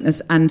Jehovah's Witness,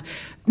 and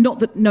not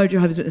that no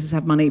Jehovah's Witnesses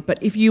have money, but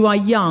if you are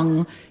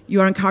young, you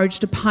are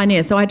encouraged to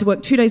pioneer. So I had to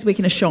work 2 days a week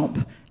in a shop,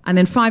 and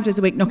then 5 days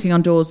a week knocking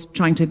on doors,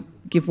 trying to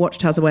give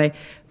watchtowers away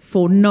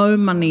for no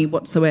money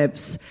whatsoever.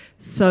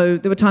 So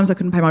there were times I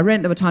couldn't pay my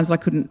rent, there were times I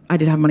didn't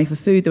have money for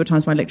food, there were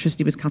times my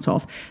electricity was cut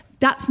off.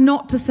 That's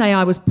not to say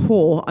I was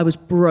poor, I was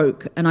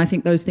broke, and I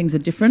think those things are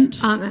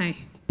different. Aren't they?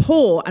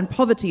 poor and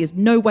poverty is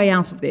no way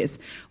out of this.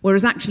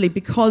 Whereas actually,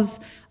 because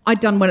I'd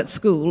done well at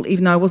school,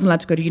 even though I wasn't allowed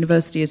to go to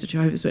university as a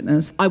Jehovah's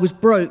Witness, I was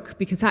broke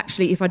because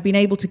actually if I'd been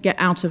able to get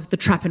out of the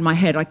trap in my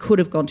head, I could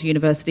have gone to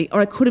university or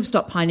I could have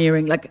stopped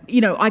pioneering. Like, you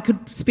know, I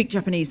could speak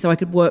Japanese so I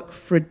could work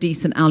for a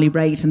decent hourly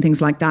rate and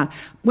things like that.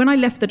 When I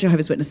left the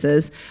Jehovah's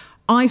Witnesses,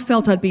 I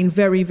felt I'd been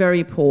very,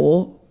 very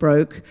poor,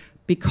 broke,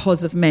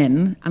 because of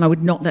men, and I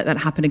would not let that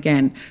happen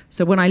again.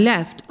 So when I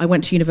left, I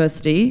went to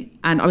university,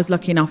 and I was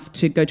lucky enough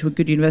to go to a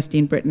good university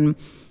in Britain.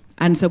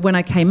 And so when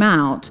I came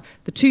out,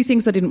 the two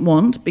things I didn't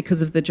want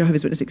because of the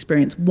Jehovah's Witness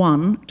experience,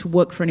 one, to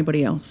work for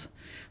anybody else.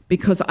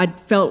 Because I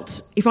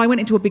felt if I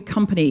went into a big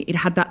company, it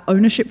had that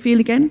ownership feel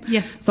again.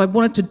 Yes. So I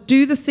wanted to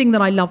do the thing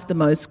that I loved the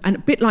most. And a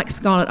bit like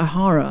Scarlett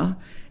O'Hara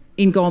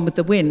in Gone with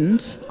the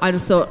Wind, I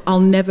just thought, I'll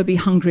never be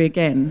hungry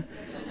again.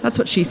 That's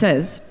what she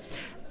says.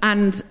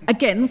 And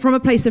again, from a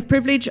place of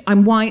privilege,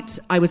 I'm white,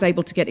 I was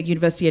able to get a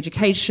university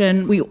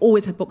education. We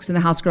always had books in the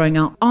house growing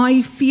up.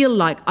 I feel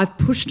like I've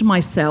pushed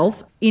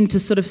myself into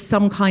sort of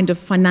some kind of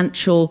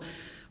financial,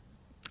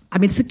 I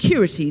mean,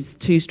 security is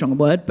too strong a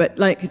word, but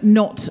like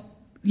not,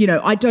 you know,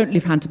 I don't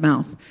live hand to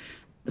mouth.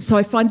 So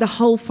I find the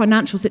whole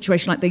financial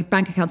situation, like the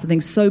bank accounts and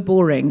things, so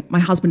boring. My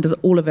husband does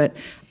all of it.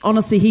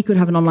 Honestly, he could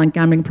have an online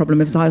gambling problem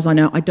as far as I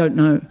know. I don't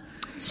know.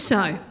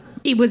 So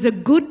it was a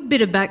good bit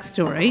of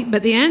backstory,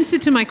 but the answer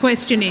to my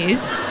question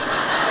is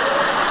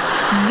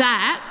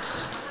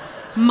that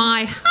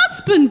my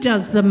husband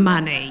does the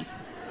money.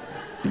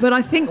 But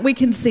I think we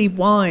can see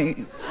why.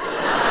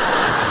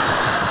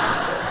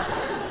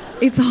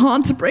 It's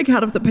hard to break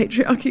out of the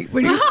patriarchy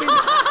when you've been...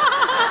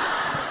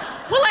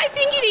 Well, I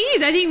think it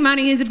is. I think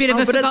money is a bit of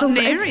a forgotten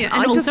area.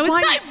 And also it's so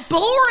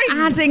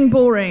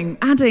boring.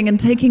 Adding and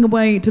taking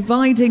away,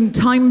 dividing,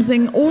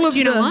 timesing, all of them. Do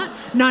you know what?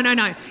 No.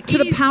 To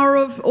the power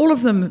of all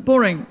of them.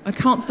 Boring. I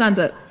can't stand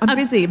it. I'm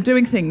busy. I'm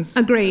doing things.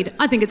 Agreed.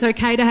 I think it's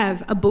okay to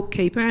have a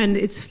bookkeeper and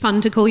it's fun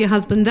to call your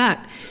husband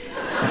that.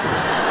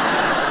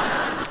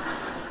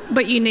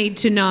 But you need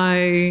to know,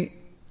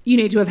 you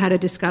need to have had a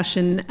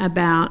discussion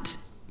about,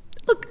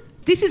 look,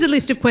 this is a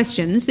list of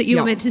questions that you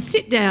are meant to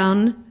sit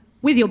down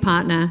with your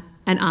partner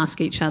and ask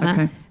each other.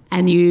 Okay.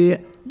 And you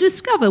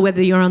discover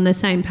whether you're on the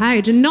same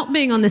page. And not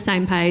being on the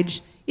same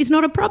page is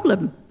not a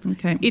problem.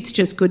 Okay. It's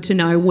just good to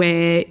know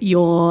where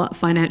your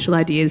financial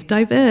ideas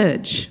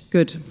diverge.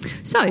 Good.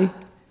 So,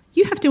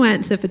 you have to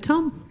answer for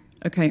Tom.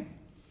 Okay.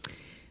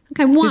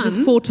 Okay, one. This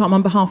is for Tom,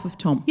 on behalf of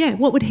Tom. Yeah,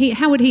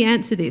 how would he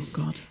answer this?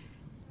 Oh, God.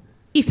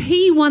 If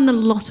he won the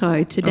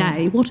lotto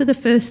today, what are the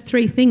first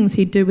three things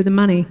he'd do with the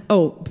money?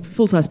 Oh,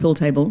 full-size pool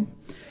table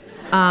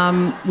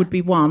would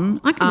be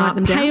one. I can write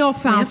them down. Pay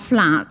off our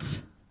flat,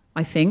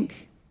 I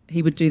think.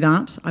 He would do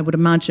that, I would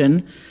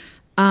imagine.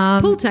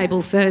 Pool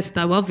table first,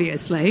 though,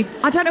 obviously.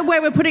 I don't know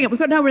where we're putting it. We've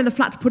got nowhere in the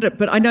flat to put it,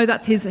 but I know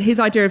that's his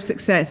idea of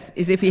success,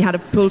 is if he had a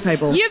pool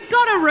table. You've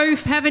got a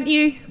roof, haven't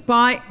you?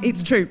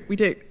 It's true, we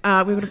do. We've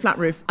got a flat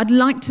roof. I'd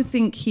like to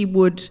think he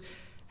would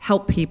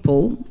help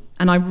people,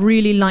 and I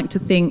really like to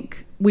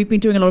think... We've been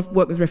doing a lot of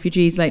work with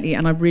refugees lately,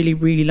 and I really,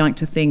 really like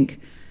to think...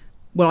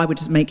 Well, I would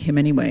just make him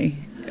anyway,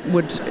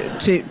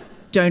 to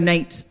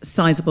donate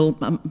sizable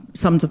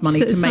sums of money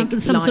to make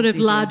some sort of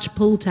easier. large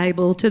pool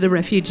table to the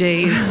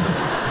refugees.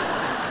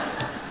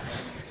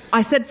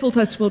 I said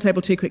full-size pool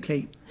table too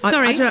quickly.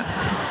 Sorry. Do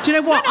you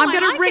know what? No, I'm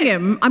going to ring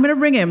him. I'm going to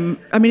ring him.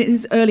 I mean, it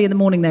is early in the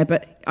morning there,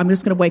 but I'm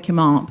just going to wake him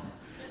up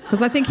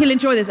because I think he'll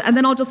enjoy this. And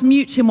then I'll just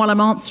mute him while I'm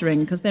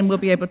answering because then we'll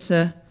be able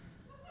to...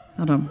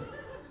 Hold on.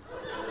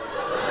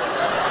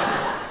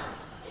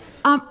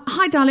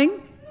 Hi,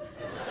 darling.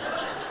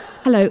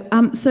 Hello.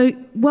 So,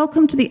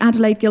 welcome to the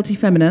Adelaide Guilty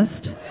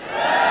Feminist.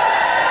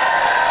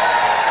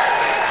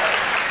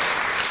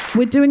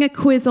 We're doing a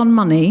quiz on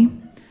money.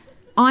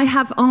 I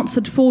have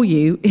answered for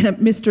you in a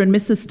Mr. and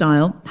Mrs.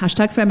 style,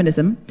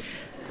 #feminism.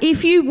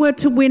 If you were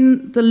to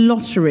win the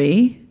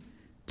lottery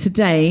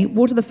today,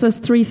 what are the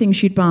first three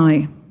things you'd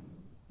buy?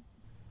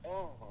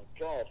 Oh, my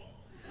God.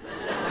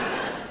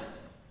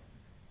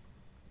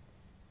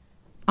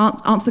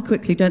 Answer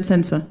quickly, don't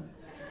censor.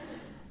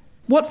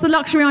 What's the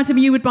luxury item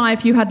you would buy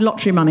if you had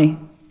lottery money?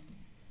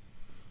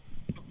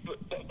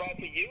 Buy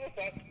for you or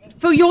buy for me?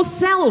 For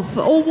yourself,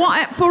 or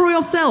what? For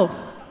yourself?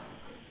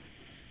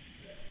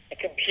 A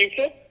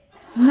computer?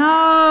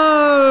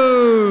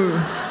 No.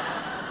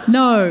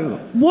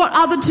 What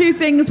other two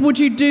things would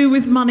you do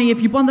with money if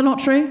you won the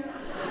lottery?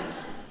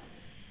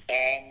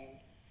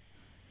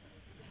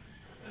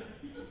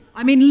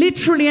 I mean,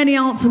 literally any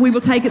answer we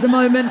will take at the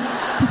moment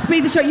to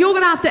speed the show. You're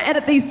going to have to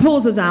edit these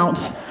pauses out.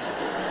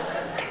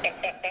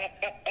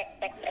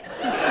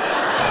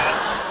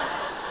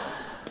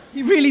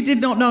 You really did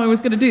not know I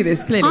was going to do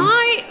this, clearly.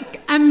 I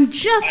am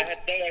just... I had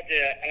no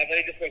idea, and I've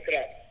only just woken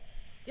up.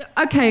 Yeah,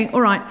 OK,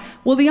 all right.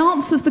 Well,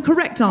 the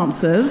correct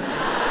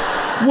answers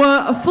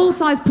were a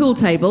full-size pool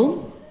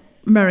table,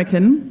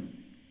 American.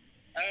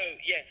 Oh,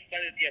 yes, I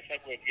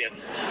would, yes.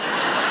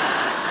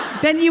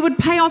 Then you would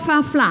pay off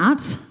our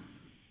flat.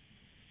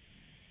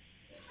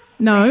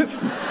 No.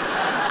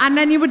 And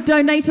then you would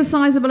donate a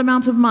sizable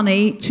amount of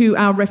money to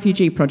our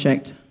refugee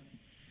project.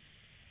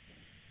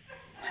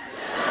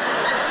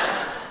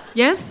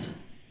 Yes?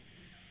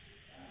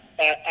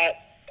 I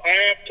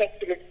am talking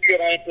to you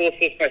and I endorse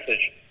this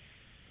message.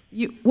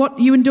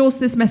 You endorse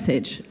this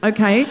message?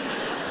 Okay,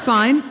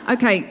 fine.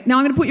 Okay, now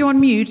I'm going to put you on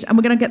mute and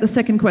we're going to get the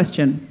second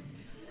question.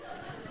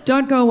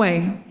 Don't go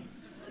away.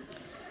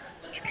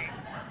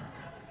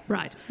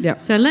 Right. Yeah.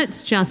 So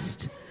let's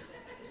just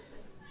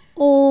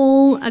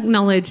all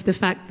acknowledge the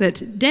fact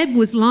that Deb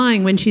was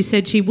lying when she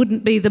said she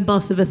wouldn't be the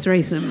boss of a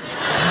threesome.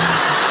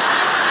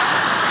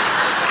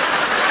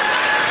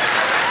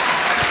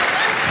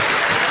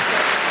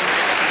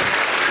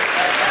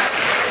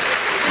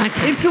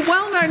 Okay. It's a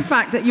well-known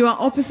fact that you are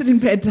opposite in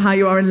bed to how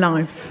you are in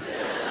life.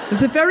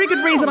 There's a very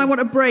good reason I want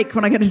a break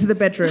when I get into the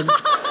bedroom.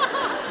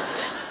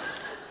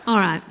 All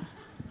right.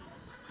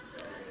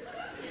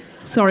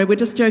 Sorry, we're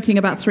just joking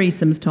about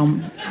threesomes,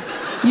 Tom.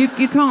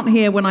 You can't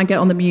hear when I get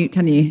on the mute,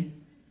 can you?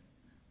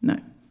 No.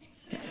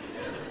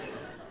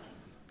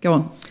 Go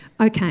on.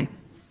 Okay.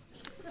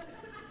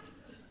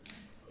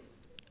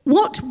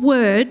 What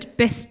word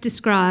best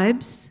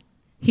describes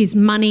his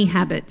money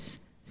habits?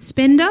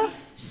 Spender,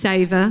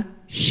 saver,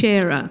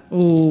 sharer.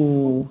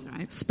 Oh,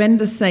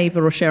 spender,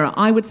 saver or sharer?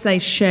 I would say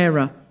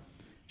sharer.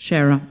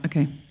 Sharer,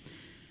 okay.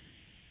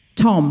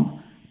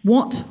 Tom,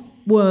 what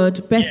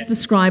word best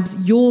describes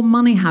your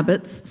money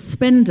habits?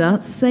 Spender,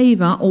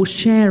 saver or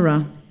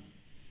sharer?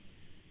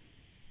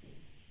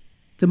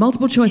 It's a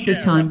multiple choice this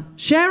time.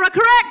 Sharer,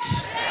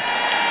 correct!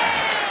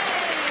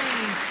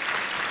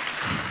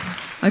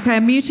 Okay,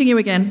 I'm muting you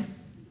again.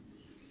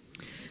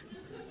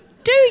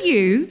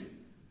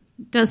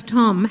 Does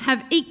Tom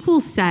have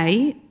equal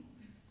say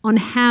on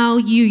how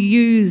you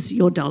use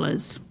your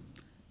dollars?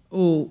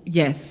 Oh,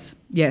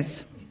 yes.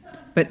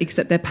 But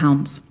except they're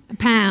pounds.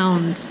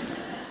 Pounds.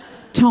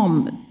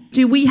 Tom,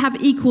 do we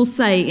have equal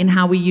say in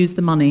how we use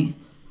the money?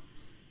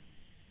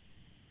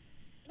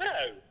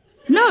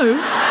 No?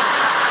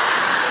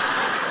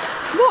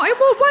 What? In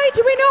what way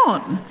do we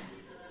not?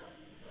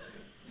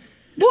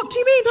 What do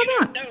you mean by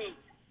that? No,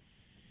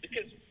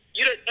 because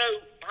you don't know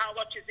how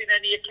much is in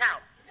any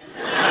account.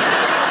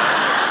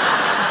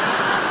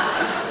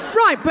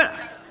 Right, but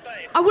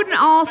I wouldn't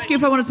ask you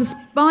if I wanted to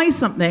buy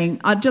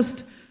something. I'd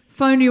just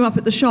phone you up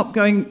at the shop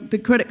going, the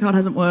credit card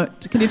hasn't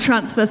worked. Can you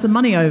transfer some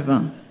money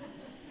over?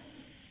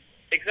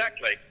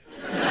 Exactly.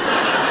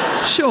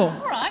 Sure.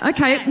 All right.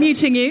 Okay,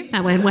 muting you.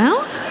 That went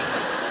well.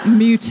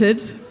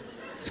 Muted.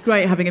 It's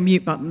great having a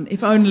mute button.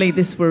 If only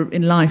this were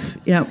in life.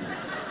 Yeah.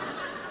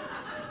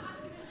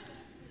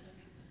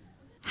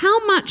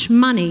 How much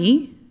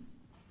money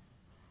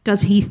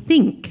does he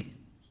think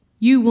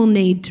you will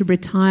need to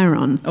retire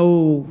on?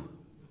 Oh,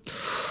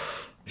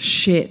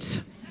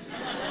 shit.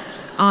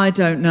 I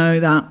don't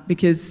know that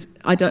because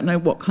I don't know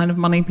what kind of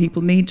money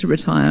people need to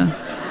retire.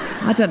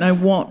 I don't know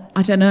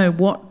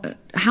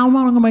how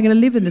long am I going to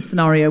live in this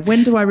scenario?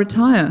 When do I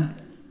retire?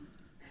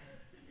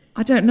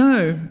 I don't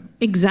know.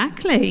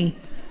 Exactly.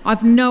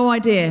 I've no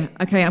idea.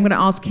 Okay, I'm going to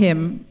ask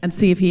him and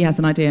see if he has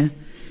an idea.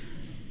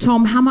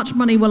 Tom, how much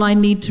money will I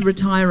need to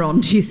retire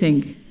on, do you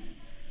think?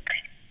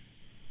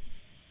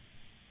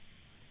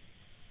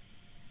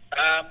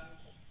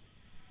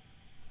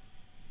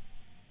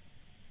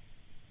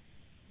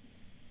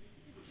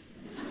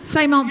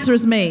 Same answer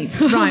as me.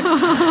 Right.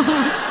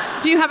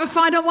 Do you have a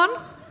final one?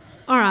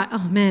 All right.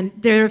 Oh, man,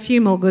 there are a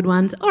few more good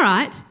ones. All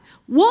right.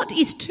 What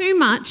is too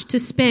much to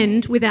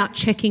spend without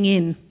checking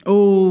in?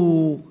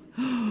 Oh.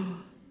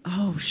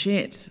 Oh,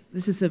 shit.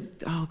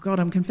 Oh, God,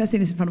 I'm confessing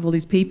this in front of all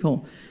these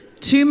people.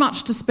 Too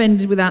much to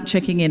spend without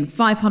checking in.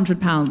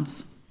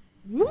 £500.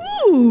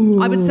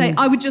 Ooh.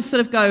 I would just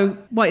sort of go,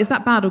 wait, is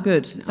that bad or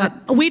good?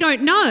 We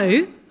don't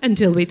know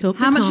until we talk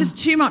to How Tom. much is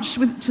too much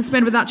to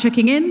spend without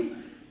checking in?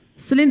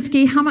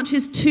 Selinsky, how much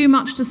is too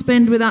much to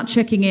spend without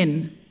checking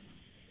in?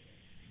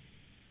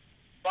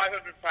 £500.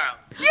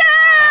 Yay!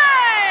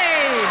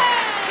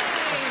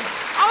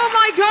 Oh,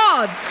 my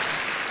God.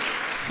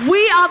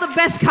 We are the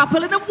best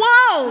couple in the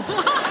world.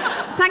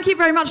 Thank you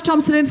very much, Tom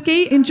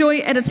Selinsky. Enjoy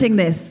editing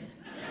this.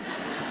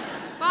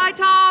 Bye,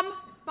 Tom.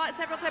 Bye,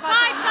 everyone say bye.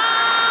 Bye,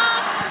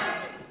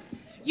 Tom.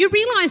 You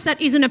realise that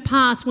isn't a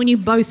pass when you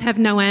both have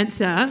no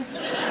answer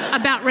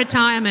about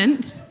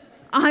retirement.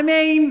 I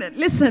mean,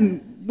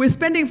 listen, we're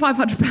spending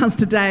 £500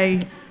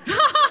 today.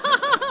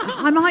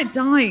 I might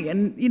die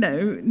and,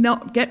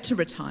 not get to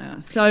retire.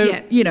 So,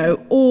 yeah.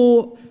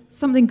 Or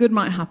something good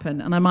might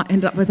happen and I might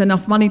end up with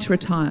enough money to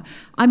retire.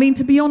 I mean,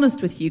 to be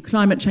honest with you,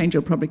 climate change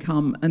will probably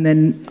come and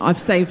then I've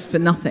saved for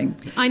nothing.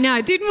 I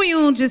know. Didn't we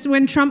all just,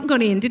 when Trump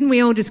got in, didn't we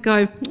all just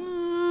go,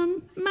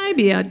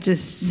 maybe I'd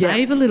just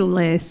save a little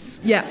less?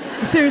 Yeah,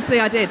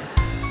 seriously, I did.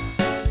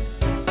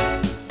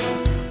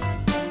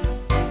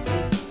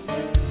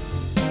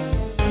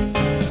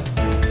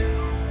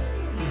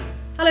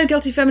 Hello,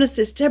 Guilty Feminists,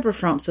 it's Deborah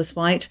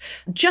Frances-White.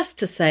 Just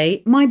to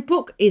say, my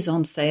book is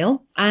on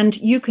sale and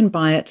you can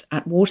buy it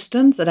at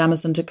Waterstones, at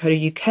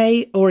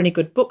amazon.co.uk or any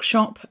good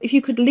bookshop. If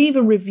you could leave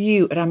a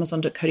review at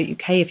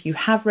amazon.co.uk if you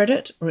have read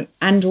it or at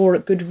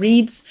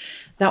Goodreads,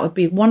 that would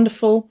be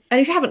wonderful.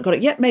 And if you haven't got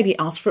it yet, maybe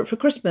ask for it for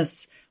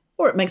Christmas.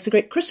 Or it makes a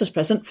great Christmas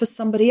present for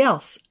somebody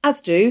else, as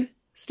do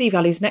Steve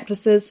Ali's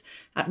necklaces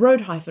at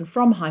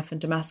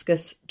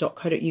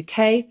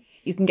road-from-damascus.co.uk.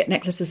 You can get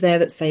necklaces there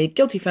that say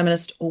Guilty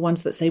Feminist or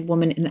ones that say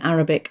Woman in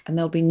Arabic, and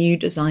there'll be new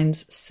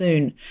designs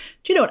soon.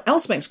 Do you know what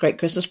else makes great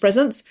Christmas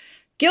presents?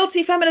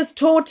 Guilty Feminist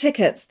Tour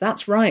tickets.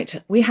 That's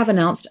right. We have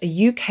announced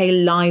a UK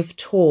live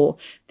tour.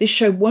 This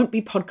show won't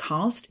be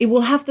podcast. It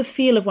will have the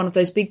feel of one of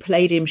those big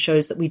Palladium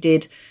shows that we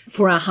did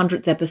for our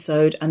 100th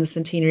episode and the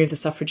centenary of the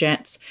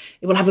suffragettes.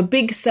 It will have a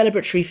big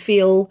celebratory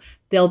feel.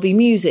 There'll be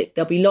music.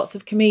 There'll be lots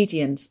of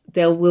comedians.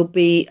 There will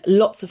be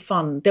lots of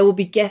fun. There will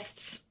be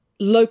guests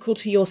local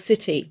to your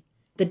city.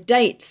 The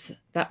dates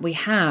that we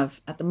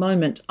have at the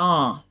moment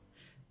are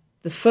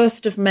the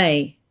 1st of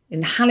May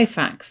in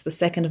Halifax, the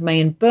 2nd of May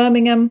in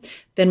Birmingham,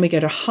 then we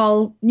go to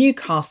Hull,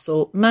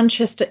 Newcastle,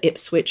 Manchester,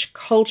 Ipswich,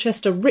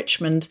 Colchester,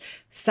 Richmond,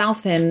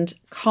 Southend,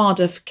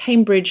 Cardiff,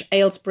 Cambridge,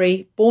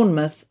 Aylesbury,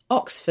 Bournemouth,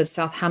 Oxford,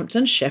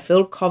 Southampton,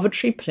 Sheffield,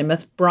 Coventry,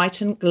 Plymouth,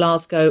 Brighton,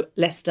 Glasgow,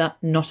 Leicester,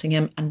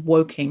 Nottingham and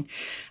Woking.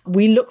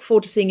 We look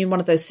forward to seeing you in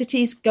one of those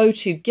cities. Go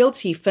to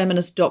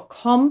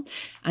guiltyfeminist.com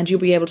and you'll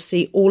be able to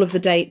see all of the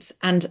dates,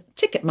 and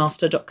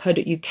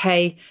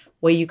ticketmaster.co.uk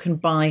where you can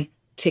buy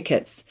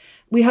tickets.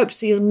 We hope to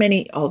see as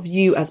many of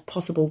you as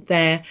possible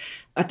there.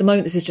 At the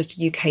moment, this is just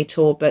a UK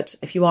tour, but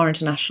if you are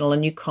international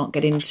and you can't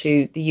get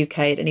into the UK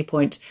at any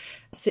point,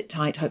 sit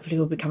tight. Hopefully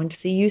we'll be coming to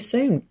see you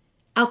soon.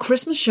 Our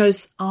Christmas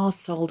shows are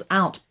sold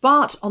out,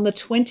 but on the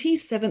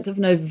 27th of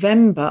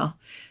November,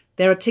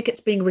 there are tickets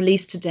being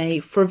released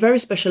today for a very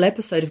special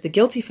episode of The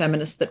Guilty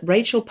Feminist that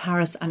Rachel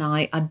Paris and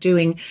I are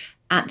doing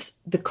at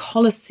the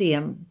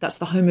Colosseum. That's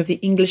the home of the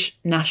English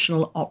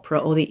National Opera,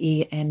 or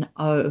the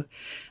ENO.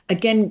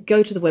 Again,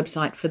 go to the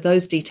website for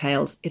those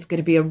details. It's going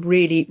to be a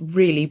really,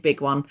 really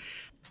big one.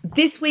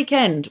 This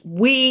weekend,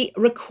 we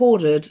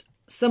recorded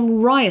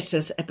some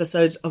riotous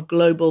episodes of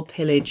Global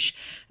Pillage.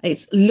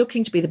 It's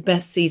looking to be the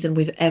best season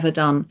we've ever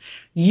done.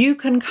 You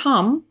can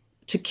come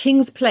to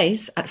King's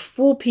Place at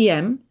 4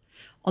 p.m.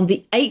 on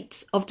the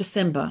 8th of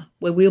December,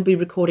 where we'll be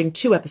recording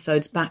 2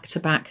 episodes back to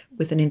back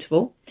with an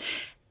interval.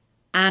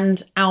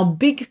 And our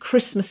big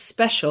Christmas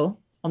special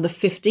on the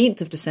 15th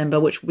of December,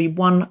 which will be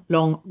one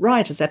long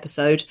riotous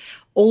episode,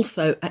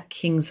 also at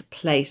King's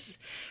Place.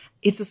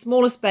 It's a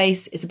smaller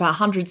space. It's about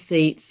 100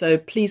 seats. So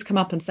please come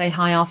up and say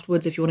hi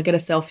afterwards if you want to get a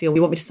selfie or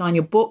you want me to sign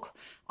your book.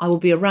 I will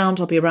be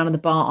around. I'll be around in the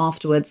bar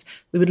afterwards.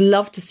 We would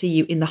love to see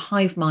you in the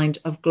hive mind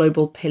of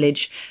Global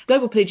Pillage.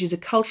 Global Pillage is a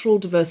cultural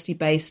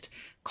diversity-based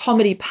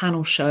comedy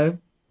panel show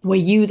where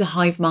you, the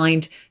hive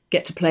mind,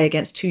 get to play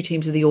against 2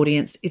 teams of the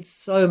audience. It's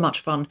so much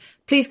fun.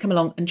 Please come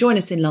along and join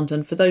us in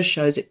London for those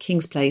shows at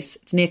King's Place.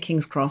 It's near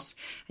King's Cross,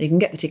 and you can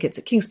get the tickets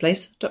at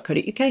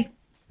kingsplace.co.uk.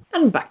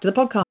 And back to the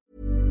podcast.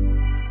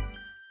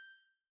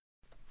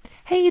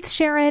 Hey, it's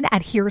Sharon,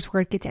 and here's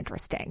where it gets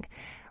interesting.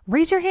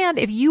 Raise your hand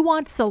if you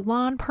want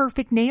salon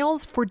perfect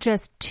nails for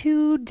just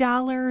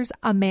 $2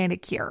 a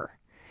manicure.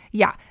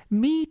 Yeah,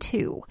 me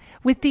too.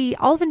 With the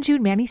Olive &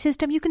 June Mani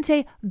system, you can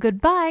say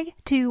goodbye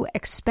to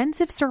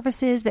expensive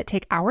services that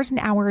take hours and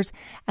hours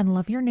and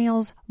love your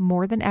nails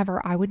more than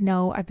ever. I would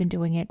know. I've been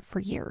doing it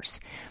for years.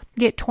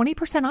 Get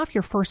 20% off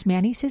your first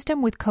Mani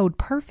system with code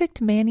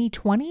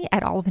PERFECTMANI20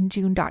 at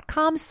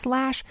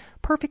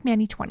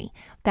oliveandjune.com/PERFECTMANI20.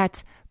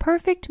 That's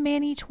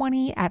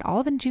PERFECTMANI20 at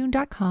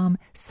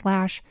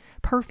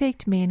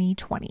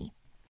oliveandjune.com/PERFECTMANI20.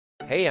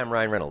 Hey, I'm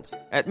Ryan Reynolds.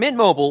 At Mint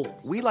Mobile,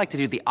 we like to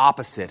do the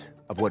opposite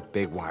of what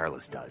Big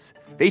Wireless does.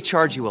 They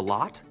charge you a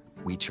lot,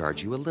 we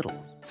charge you a little.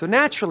 So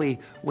naturally,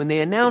 when they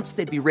announced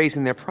they'd be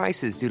raising their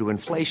prices due to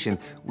inflation,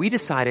 we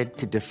decided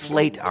to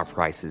deflate our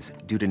prices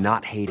due to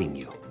not hating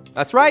you.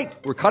 That's right.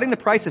 We're cutting the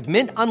price of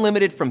Mint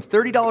Unlimited from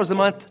 $30 a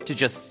month to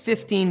just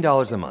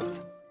 $15 a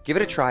month. Give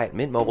it a try at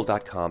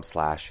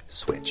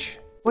mintmobile.com/switch.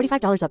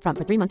 $45 up front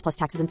for 3 months plus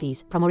taxes and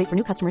fees. Promo rate for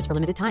new customers for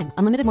limited time.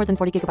 Unlimited more than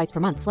 40 gigabytes per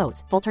month.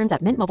 Slows full terms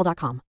at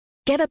mintmobile.com.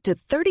 Get up to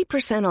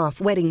 30%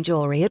 off wedding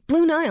jewelry at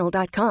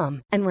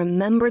BlueNile.com and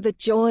remember the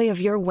joy of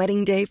your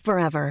wedding day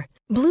forever.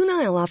 Blue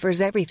Nile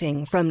offers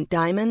everything from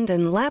diamond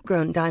and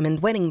lab-grown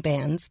diamond wedding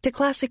bands to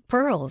classic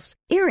pearls,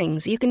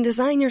 earrings you can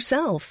design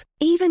yourself,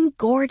 even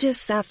gorgeous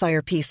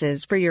sapphire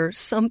pieces for your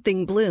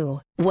something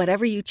blue.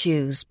 Whatever you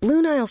choose,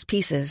 Blue Nile's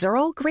pieces are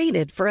all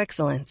graded for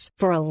excellence,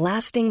 for a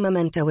lasting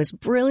memento as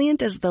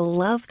brilliant as the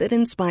love that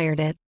inspired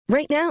it.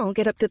 Right now,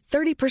 get up to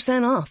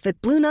 30% off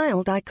at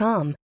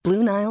BlueNile.com.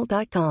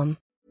 BlueNile.com.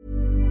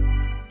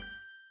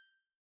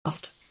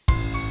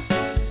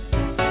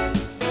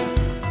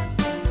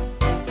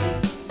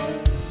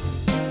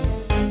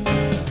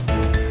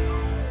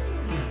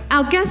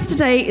 Our guest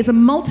today is a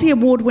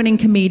multi-award-winning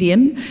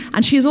comedian,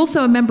 and she is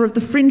also a member of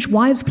the Fringe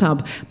Wives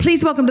Club.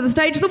 Please welcome to the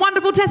stage the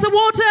wonderful Tessa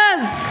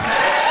Waters.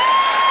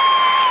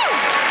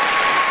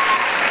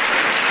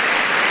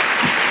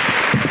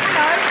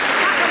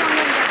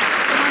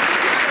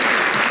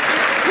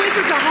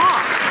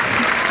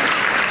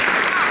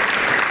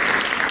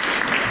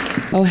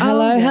 Oh,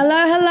 hello,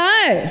 yes.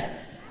 hello.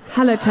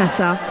 Hello,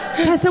 Tessa.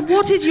 Tessa,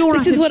 what is your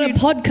This attitude? is what a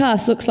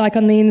podcast looks like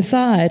on the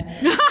inside.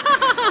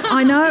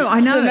 I know.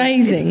 It's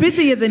amazing. It's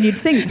busier than you'd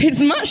think.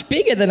 It's much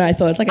bigger than I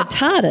thought. It's like a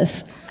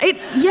TARDIS.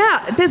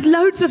 There's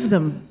loads of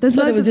them. There's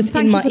So loads it was of just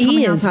them. in Thank my you for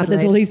coming ears, out, but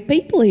there's all Adelaide. these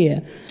people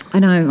here. I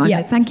know.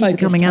 Yeah, Thank you for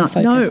focused, coming I'm out.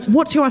 No, focused.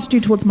 what's your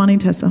attitude towards money,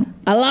 Tessa?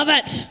 I love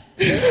it.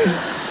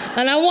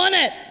 And I want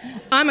it.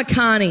 I'm a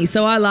carny,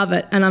 so I love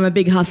it. And I'm a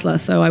big hustler,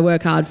 so I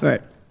work hard for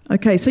it.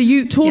 Okay, so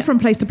you tour from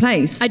place to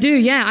place. I do,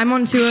 yeah. I'm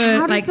on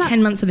tour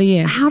 10 months of the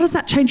year. How does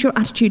that change your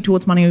attitude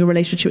towards money or your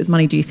relationship with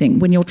money, do you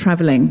think, when you're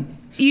travelling?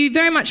 You're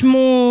very much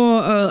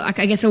more, I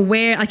guess,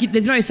 aware.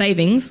 There's no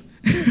savings.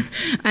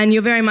 And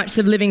you're very much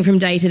sort of living from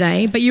day to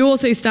day. But you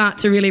also start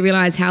to really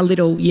realise how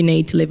little you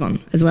need to live on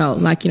as well.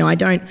 Like, I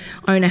don't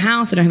own a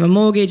house. I don't have a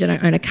mortgage. I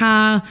don't own a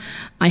car.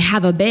 I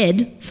have a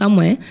bed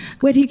somewhere.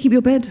 Where do you keep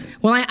your bed?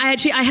 Well, I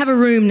have a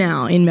room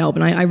now in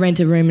Melbourne. I rent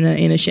a room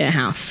in a share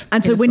house.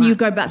 And so when you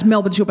go back to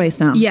Melbourne's your base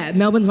now? Yeah,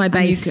 Melbourne's my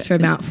base for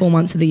about 4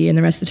 months of the year, and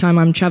the rest of the time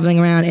I'm travelling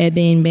around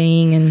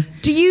Airbnb and...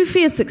 Do you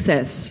fear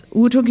success?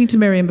 We were talking to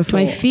Miriam before.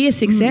 Do I fear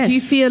success? Do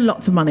you fear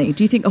lots of money?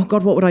 Do you think, oh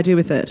God, what would I do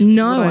with it?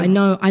 No, I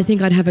know. I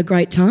think I'd have a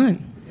great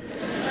time.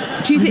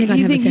 Do you think I'd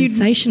have a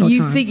sensational time.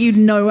 You think you'd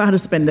know how to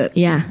spend it?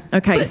 Yeah.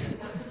 Okay.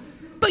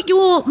 But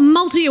you're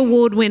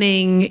multi-award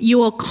winning,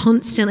 you're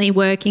constantly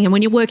working, and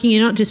when you're working,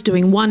 you're not just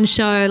doing one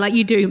show, like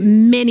you do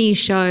many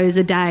shows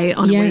a day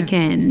on a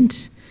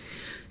weekend.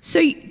 So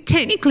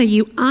technically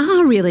you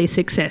are really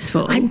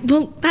successful.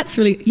 Well, that's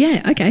really...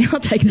 Yeah, okay,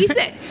 I'll take that. Is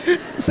that...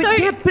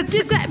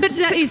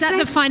 Is that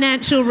the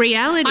financial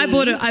reality? I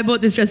bought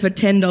this dress for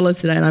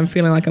 $10 today and I'm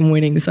feeling like I'm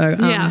winning, so...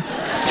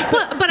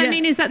 But I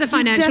mean, is that the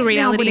financial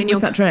reality in your...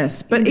 with that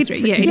dress? But it's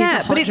it is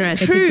a hot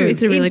dress. True.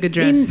 It's a really good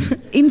dress.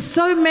 In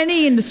so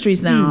many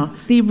industries now,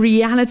 the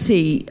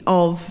reality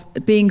of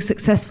being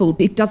successful,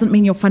 it doesn't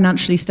mean you're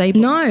financially stable.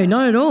 No,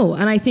 not at all.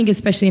 And I think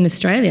especially in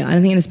Australia, I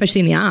think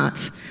especially in the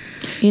arts,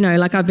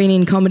 I've been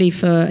in comedy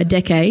for a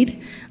decade.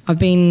 I've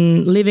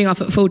been living off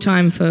it full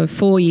time for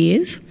 4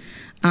 years.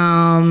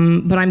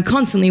 But I'm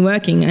constantly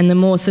working, and the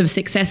more sort of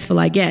successful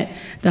I get,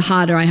 the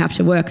harder I have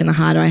to work and the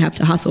harder I have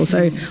to hustle.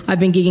 So I've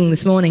been gigging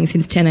this morning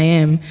since 10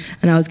 a.m.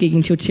 and I was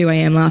gigging till 2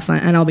 a.m. last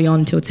night, and I'll be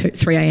on till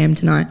 3 a.m.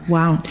 tonight.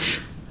 Wow.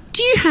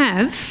 Do you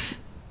have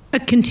a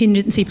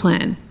contingency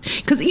plan?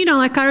 Because,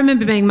 I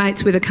remember being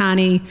mates with a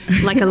carny,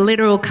 like a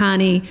literal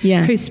carny,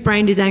 who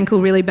sprained his ankle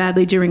really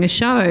badly during a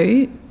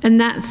show, and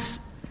that's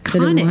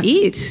kind of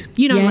it.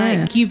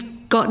 Like you've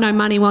got no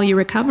money while you're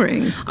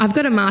recovering. I've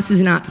got a master's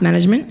in arts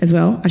management as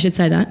well, I should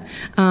say that.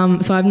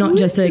 So I'm not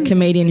just a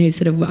comedian who's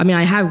sort of...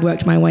 I have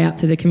worked my way up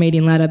to the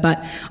comedian ladder,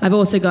 but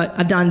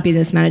I've done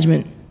business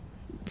management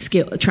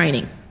skill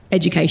training.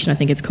 Education, I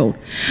think it's called.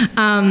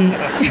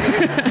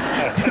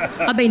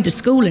 I've been to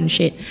school and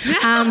shit.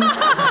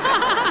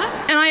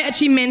 And I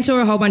actually mentor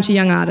a whole bunch of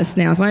young artists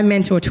now. So I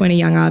mentor 20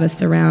 young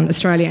artists around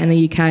Australia and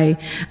the UK.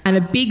 And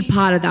a big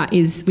part of that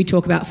is we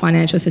talk about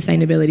financial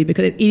sustainability,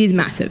 because it is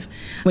massive.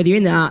 Whether you're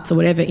in the arts or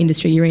whatever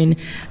industry you're in,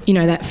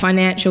 that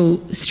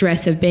financial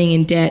stress of being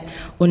in debt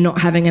or not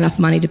having enough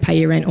money to pay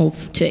your rent or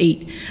to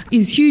eat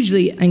is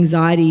hugely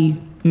anxiety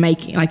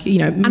making, really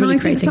and I think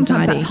creates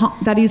sometimes anxiety.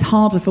 that is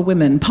harder for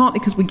women, partly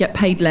because we get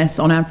paid less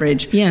on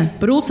average,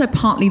 but also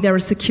partly there are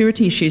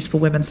security issues for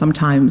women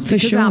sometimes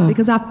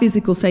because our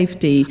physical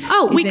safety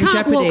we can't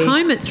jeopardy. Walk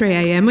home at 3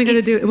 a.m. We've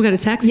got to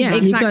taxi. Yeah,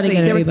 exactly.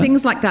 There are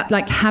things like that,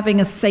 like having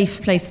a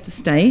safe place to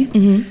stay,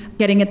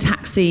 getting a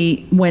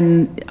taxi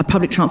when a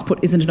public transport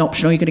isn't an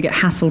option, or you're going to get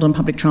hassled on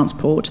public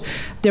transport.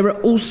 There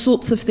are all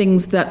sorts of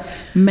things that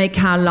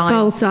make our lives...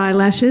 False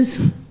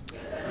eyelashes.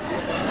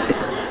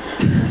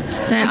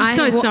 I'm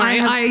so sorry.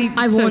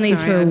 I've worn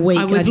these for a week.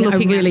 I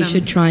really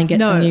should try and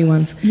get some new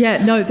ones.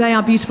 Yeah, no, they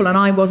are beautiful, and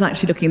I was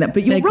actually looking at that.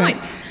 But you're right.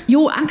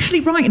 You're actually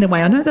right in a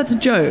way. I know that's a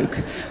joke,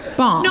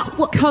 but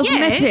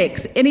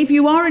cosmetics, and if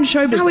you are in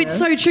show business... No, it's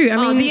so true.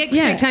 The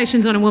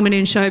expectations on a woman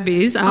in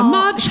showbiz are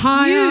much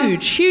higher.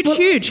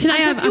 Huge. Today,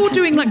 if you're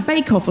doing like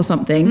Bake Off or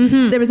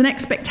something, there is an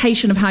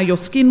expectation of how your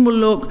skin will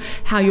look,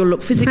 how you'll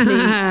look physically.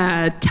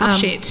 Tough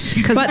shit.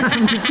 But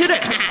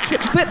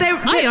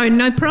I own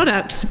no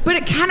products. But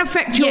it can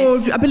affect your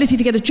ability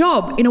to get a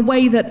job in a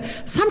way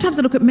that sometimes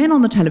I look at men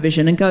on the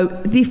television and go,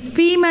 the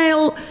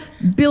female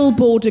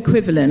billboard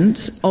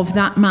equivalent of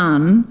that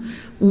man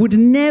would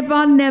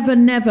never,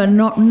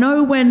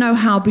 nowhere, no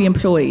how be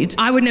employed.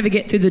 I would never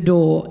get through the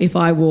door if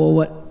I wore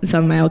what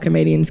some male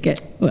comedians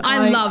get.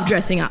 I love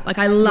dressing up. Like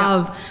I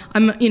love,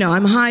 I'm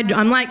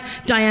like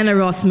Diana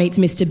Ross meets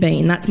Mr.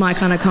 Bean. That's my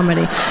kind of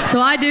comedy. So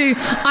I do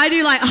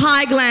like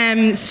high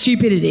glam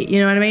stupidity, you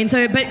know what I mean?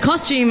 So, but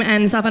costume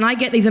and stuff, and I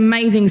get these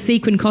amazing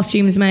sequin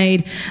costumes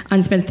made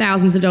and spend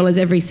thousands of dollars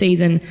every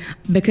season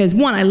because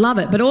one, I love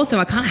it, but also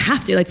I kind of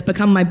have to. It's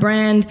become my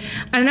brand.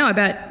 I don't know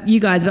about you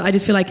guys, but I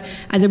just feel like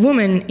as a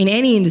woman in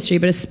any industry,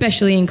 but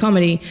especially in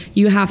comedy,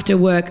 you have to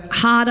work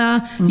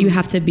harder, you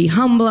have to be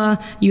humbler,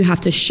 you have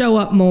to show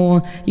up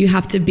more, you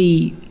have to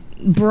be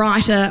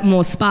brighter,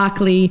 more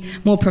sparkly,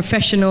 more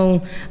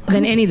professional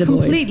than any of the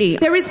boys. Completely.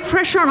 There is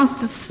pressure on us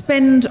to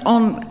spend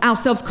on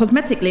ourselves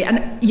cosmetically,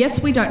 and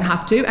yes, we don't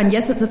have to, and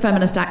yes, it's a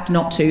feminist act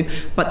not to,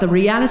 but the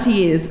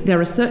reality is there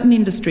are certain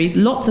industries,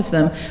 lots of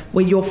them,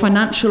 where your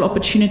financial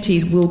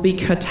opportunities will be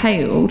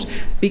curtailed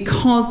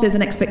because there's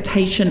an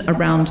expectation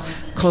around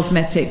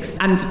cosmetics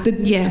and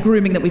the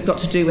grooming that we've got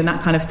to do and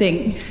that kind of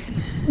thing.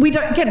 We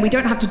don't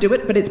have to do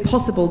it, but it's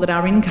possible that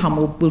our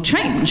income will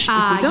change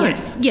if we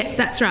don't. Yes,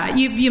 that's right.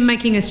 You're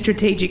making a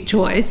strategic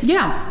choice.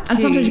 Yeah, and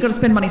sometimes you've got to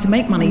spend money to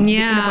make money in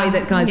a way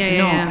that guys do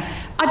not. Yeah.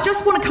 I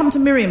just want to come to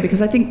Miriam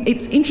because I think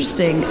it's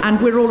interesting and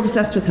we're all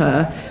obsessed with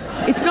her.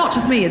 It's not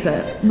just me, is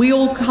it? We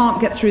all can't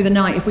get through the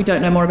night if we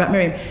don't know more about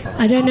Miriam.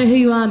 I don't know who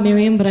you are,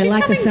 Miriam, but I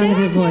like the sound of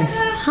your voice.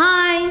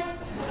 Hi.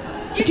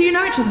 Do you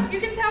know each other? You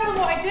can tell them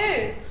what I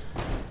do.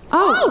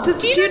 Oh,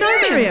 do you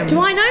know Miriam? Do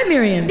I know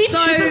Miriam? This is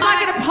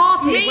like at a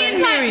party.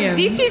 Miriam.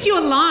 This is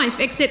your life,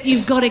 except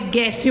you've got to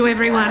guess who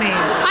everyone is.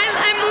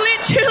 I'm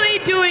literally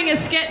doing a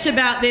sketch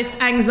about this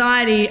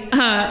anxiety,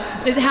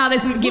 how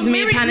this gives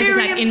me a panic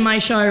attack in my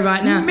show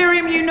right now.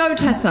 Miriam, you know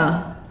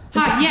Tessa?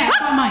 Hi, yeah,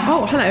 got mine.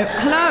 Oh, hello.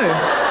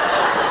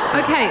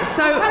 Okay,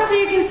 so... Come so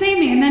you can see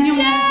me and then you'll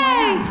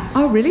know.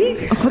 Oh,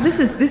 really? Oh, God, this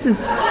is...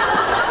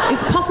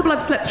 It's possible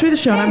I've slept through the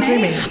show and I'm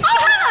dreaming. Oh,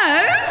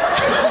 hello!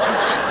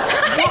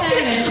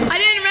 I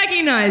didn't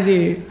recognise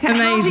you. Okay,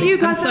 how do you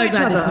guys know each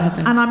other?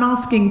 And I'm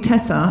asking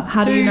Tessa,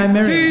 how do you know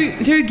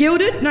Miriam? Through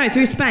Gilded? No,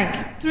 through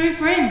Spank. Through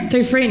Fringe.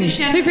 Through Fringe.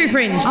 Through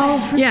Fringe. Oh,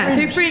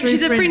 through Fringe.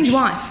 She's a Fringe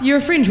wife. You're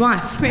a Fringe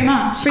wife. Pretty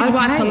much. Fringe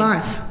wife for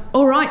life.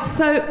 All right,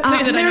 so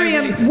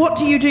Miriam, what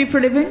do you do for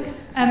a living?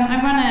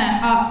 I run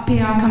an arts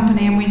PR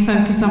company and we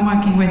focus on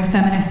working with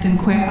feminist and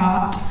queer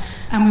art.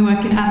 And we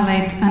work in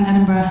Adelaide and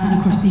Edinburgh and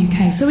across the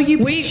UK. So are you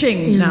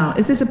pitching now?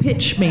 Is this a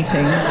pitch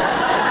meeting?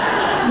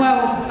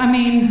 Well, I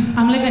mean,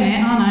 I'm living it,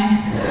 aren't I?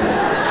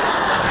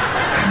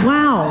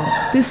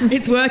 Wow,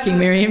 It's working,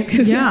 Miriam.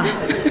 Yeah,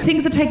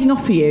 things are taking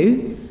off for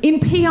you in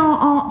PR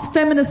arts,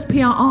 feminist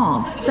PR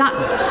arts.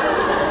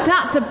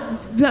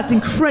 That's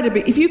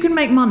incredibly. If you can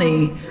make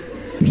money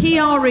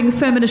PRing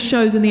feminist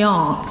shows in the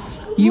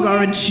arts, you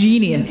are a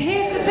genius.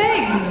 Here's the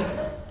thing.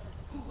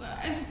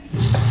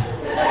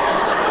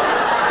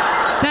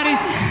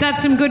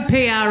 That's some good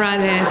PR right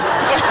there.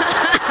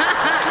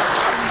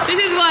 This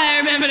is why I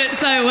remembered it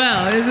so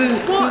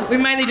well. We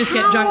mainly just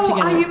get drunk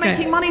together. How are you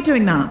making money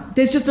doing that?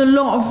 There's just a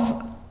lot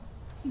of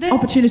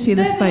opportunity in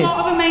this space. There's a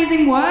lot of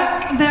amazing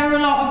work. There are a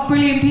lot of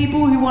brilliant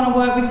people who want to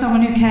work with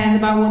someone who cares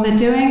about what they're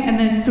doing. And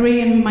there's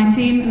 3 in my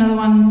team. Another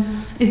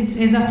one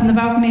is up on the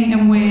balcony,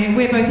 and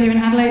we're both here in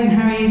Adelaide. And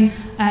Harry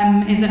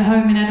is at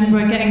home in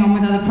Edinburgh, getting on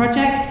with other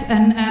projects.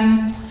 And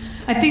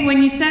I think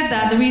when you said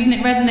that, the reason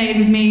it resonated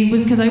with me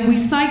was because we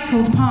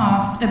cycled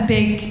past a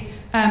big,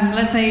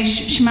 let's say,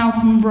 schmaltz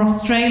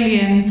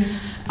Australian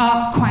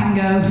arts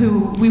quango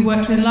who we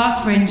worked with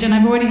last Fringe, and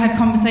I've already had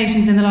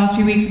conversations in the last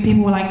few weeks with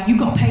people who were like, you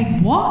got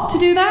paid what to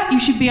do that? You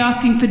should be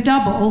asking for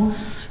double.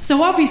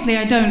 So obviously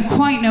I don't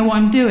quite know what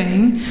I'm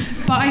doing,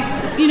 but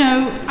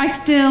I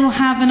still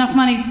have enough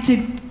money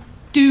to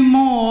do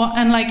more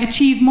and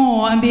achieve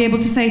more and be able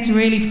to say to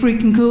really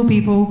freaking cool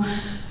people,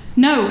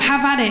 no,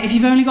 have at it. If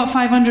you've only got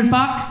 $500,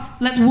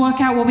 let's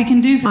work out what we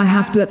can do for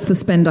that. That's the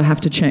spend I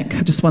have to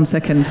check. Just 1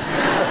 second.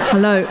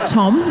 Hello,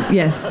 Tom.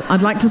 Yes,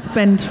 I'd like to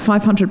spend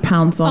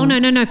 £500 on. Oh,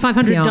 no,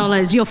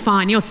 $500. You're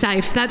fine. You're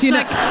safe. That's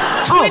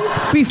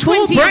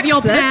before 20 Brexit, of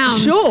your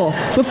pounds. Sure.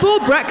 Before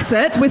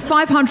Brexit, with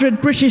 500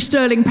 British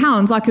sterling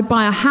pounds, I could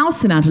buy a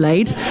house in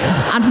Adelaide,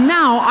 and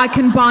now I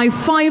can buy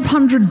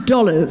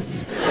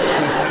 $500.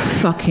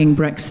 Fucking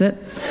Brexit.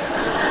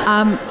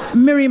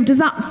 Miriam, does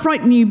that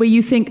frighten you where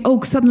you think,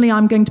 suddenly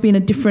I'm going to be in a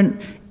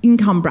different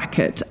income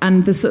bracket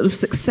and the sort of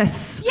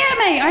success? Yeah,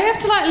 mate, I have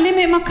to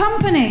limit my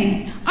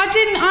company.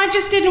 I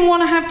just didn't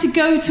want to have to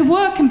go to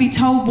work and be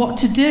told what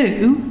to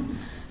do.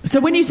 So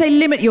when you say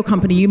limit your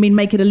company, you mean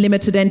make it a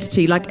limited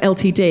entity like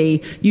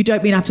LTD? You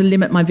don't mean I have to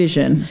limit my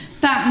vision?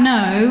 That,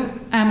 no,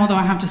 although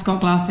I have just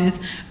got glasses.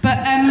 But,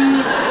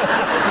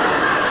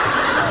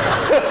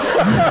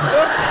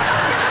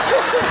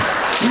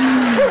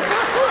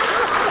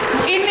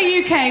 in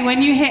the UK,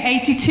 when you hit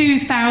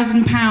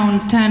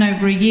 £82,000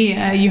 turnover a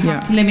year, you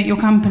have to limit your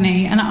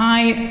company. And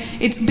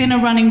it's been a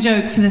running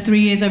joke for the 3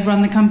 years I've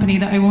run the company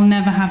that I will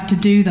never have to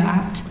do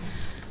that.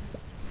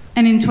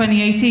 And in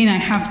 2018, I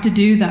have to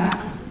do that.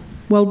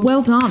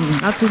 Well done.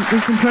 That's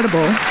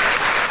incredible.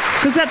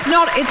 Because it's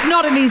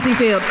not an easy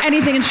field.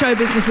 Anything in show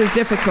business is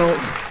difficult.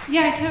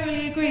 Yeah, I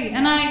totally agree.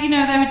 And there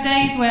are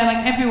days where,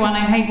 everyone,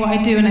 I hate what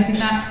I do, and I think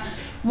that's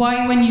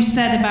why when you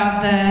said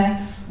about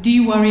do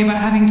you worry about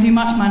having too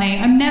much money,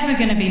 I'm never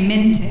going to be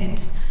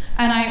minted.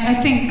 And I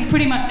think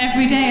pretty much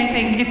every day, I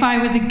think if I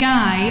was a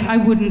guy, I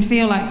wouldn't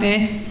feel like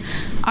this.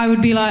 I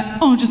would be like,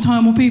 just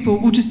hire more people,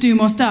 we'll just do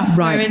more stuff.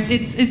 Right. Whereas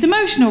it's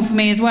emotional for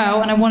me as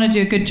well, and I want to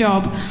do a good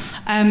job.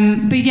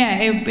 But yeah,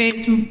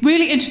 it's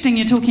really interesting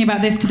you're talking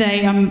about this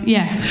today.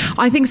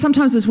 I think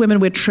sometimes as women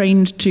we're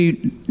trained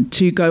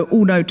to go,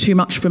 oh no, too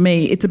much for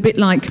me. It's a bit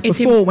like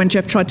before when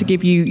Jeff tried to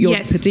give you your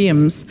per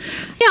diems.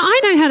 Yeah, I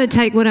know how to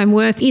take what I'm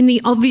worth in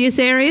the obvious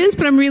areas,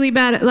 but I'm really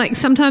bad at, like,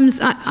 sometimes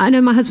I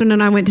know my husband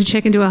and I went to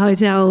check into a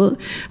hotel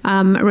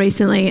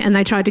recently and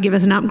they tried to give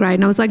us an upgrade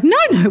and I was like,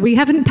 no, we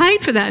haven't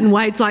paid for that. And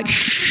Wade's like,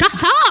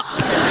 shut up.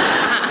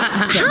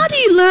 How do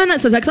you learn that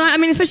stuff? Because I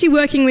mean, especially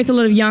working with a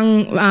lot of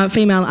young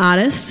female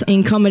artists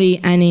in comedy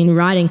and in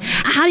writing,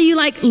 how do you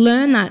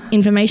learn that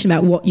information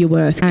about what you're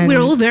worth? And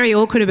we're all very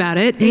awkward about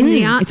it in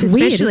the arts, it's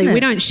especially. Weird, we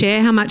don't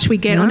share how much we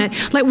get on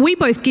it. Like, we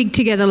both gigged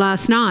together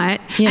last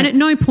night, and at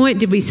no point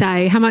did we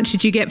say, how much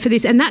did you get for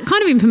this? And that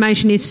kind of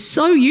information is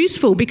so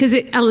useful because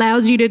it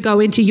allows you to go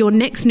into your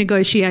next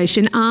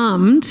negotiation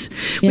armed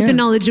with the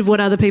knowledge of what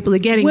other people are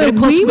getting. Well, but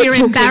of course, we're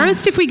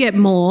embarrassed if we get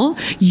more.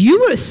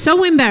 You were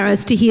so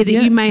embarrassed to hear that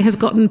you may have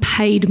gotten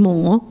paid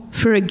more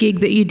for a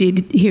gig that you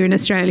did here in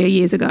Australia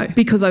years ago.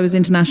 Because I was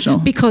international.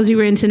 Because you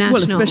were international.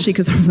 Well, especially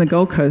because I'm from the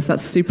Gold Coast.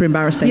 That's super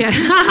embarrassing.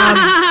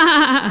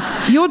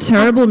 Yeah. You're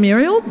terrible,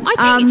 Muriel.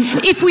 I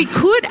think if we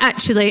could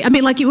actually, I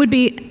mean, like, it would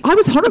be... I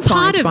was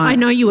horrified by it. I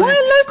know you were. Why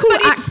are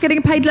local acts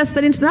getting paid less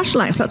than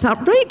international acts? That's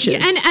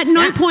outrageous. And at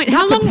no point...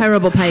 That's a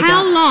terrible pay gap.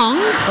 How long...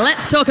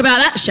 Let's talk about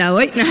that, shall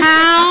we?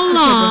 How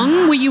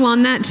long were you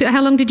on that tour?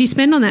 How long did you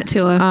spend on that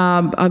tour?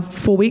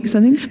 4 weeks,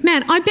 I think.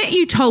 Man, I bet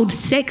you told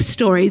sex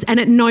stories and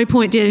at no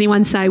point did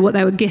anyone say what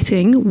they were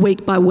getting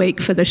week by week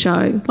for the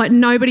show. Like,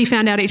 nobody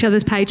found out each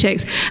other's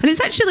paychecks. And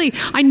it's actually,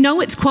 I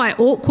know it's quite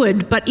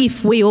awkward, but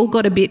if we all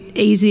got a bit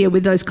easier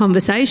with those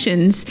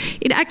conversations,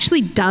 it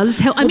actually does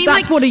help. I mean,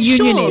 that's what a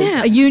union is.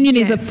 A union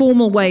is a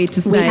formal way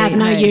to say... We have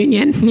no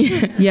union.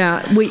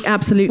 Yeah, we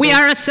absolutely... We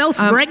are a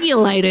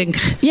self-regulating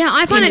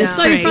I find it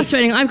so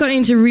frustrating. I've gotten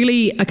into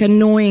really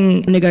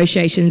annoying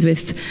negotiations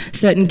with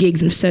certain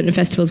gigs and certain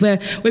festivals where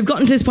we've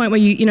gotten to this point where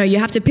you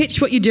have to pitch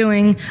what you're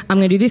doing. I'm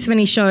going to do this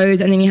many shows,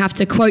 and then you have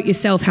to quote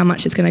yourself how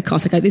much it's going to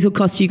cost. Like, this will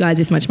cost you guys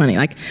this much money.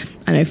 Like,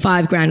 I don't know,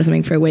 $5,000 or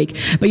something for a week.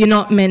 But you're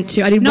not meant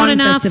to. I did not one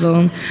enough.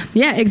 festival.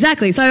 Yeah,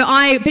 exactly. So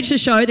I pitched a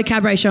show, the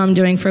cabaret show I'm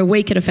doing, for a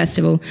week at a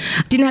festival.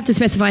 Didn't have to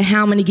specify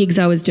how many gigs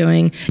I was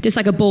doing, just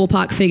like a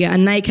ballpark figure.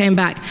 And they came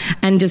back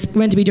and just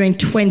went to be doing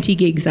 20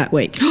 gigs that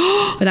week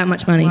for that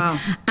much money. Wow.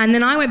 And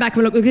then I went back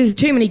and looked, this is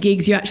too many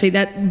gigs.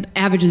 That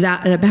averages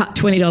out at about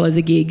 $20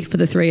 a gig for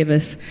the three of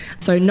us.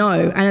 So no.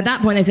 And at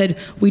that point they said,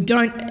 we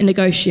don't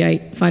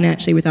negotiate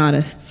financially with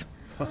artists.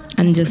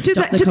 And just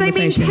stop the conversation. Do they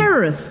mean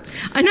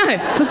terrorists? I know.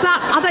 Because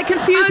are they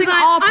confusing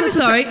artists? I'm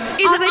sorry.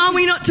 Are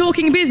we not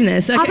talking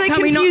business?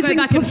 Can we not go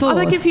back and forth?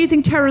 Are they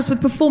confusing terrorists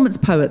with performance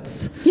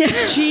poets? Yeah.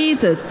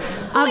 Jesus.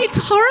 Well, it's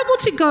horrible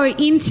to go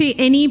into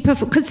any...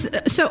 Because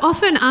so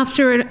often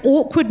after an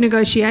awkward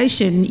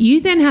negotiation, you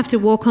then have to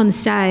walk on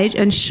stage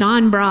and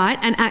shine bright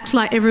and act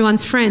like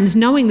everyone's friends,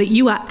 knowing that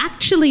you are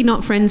actually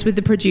not friends with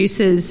the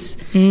producers.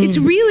 It's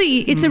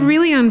a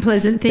really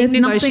unpleasant thing,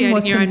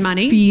 negotiating your own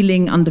money.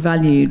 Feeling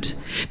undervalued.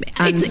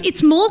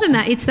 It's more than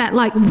that. It's that,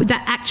 like,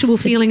 that actual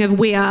feeling of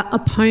we are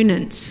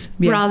opponents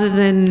rather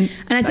than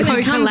and I think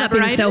it comes up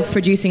in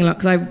self-producing a lot,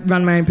 because I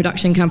run my own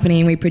production company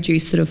and we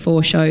produce sort of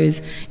 4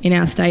 shows in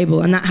our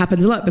stable, and that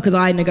happens a lot because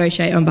I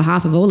negotiate on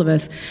behalf of all of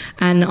us,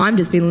 and I'm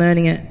just been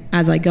learning it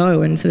as I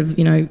go, and sort of,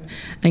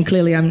 and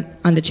clearly I'm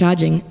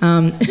undercharging. So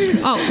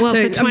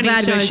I'm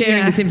glad we're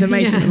sharing this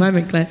information at the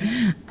moment, Claire.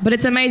 But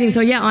it's amazing.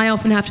 So I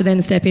often have to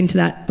then step into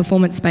that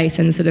performance space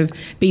and sort of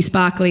be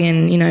sparkly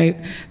and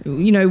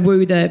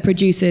woo the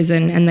producers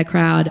and the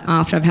crowd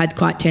after I've had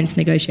quite tense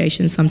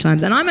negotiations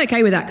sometimes. And I'm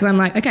okay with that because I'm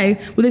like, okay,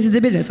 well, this is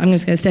the business. I'm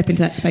just going to step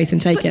into that space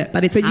and take it.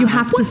 But you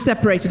have to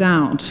separate it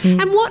out.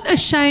 And what a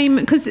shame,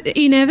 because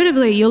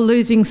inevitably you're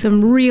losing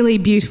some really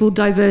beautiful,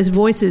 diverse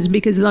voices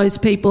because those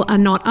people are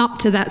not up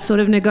to that sort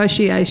of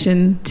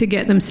negotiation to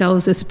get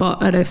themselves a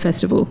spot at a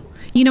festival.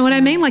 You know what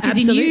I mean? Like, as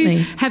in, you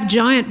have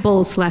giant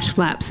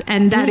balls/flaps,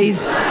 and that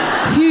is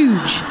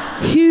huge.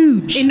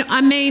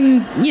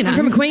 I'm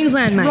from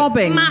Queensland, mate.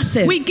 Throbbing.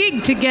 Massive. We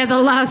gigged together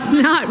last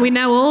night. We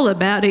know all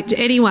about it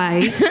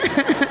anyway.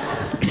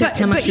 Except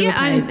how much you're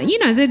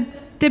paid.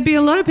 There'd be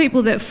a lot of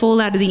people that fall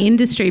out of the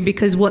industry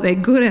because what they're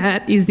good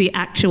at is the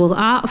actual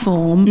art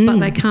form, but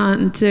they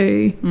can't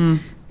do...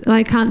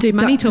 They can't do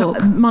money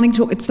talk. Money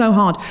talk, it's so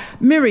hard.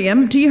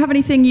 Miriam, do you have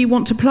anything you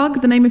want to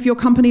plug? The name of your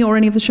company or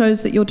any of the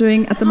shows that you're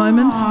doing at the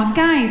moment? Oh,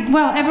 guys.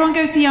 Well, everyone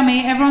go see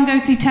Yummy. Everyone go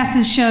see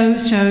Tessa's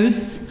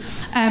shows.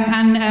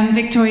 And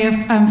Victoria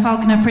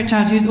Falconer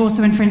Pritchard, who's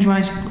also in Fringe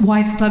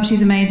Wives Club.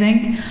 She's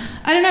amazing.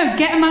 I don't know,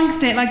 get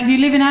amongst it. Like, if you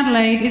live in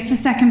Adelaide, it's the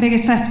second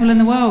biggest festival in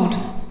the world.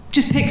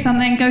 Just pick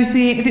something, go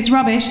see it. If it's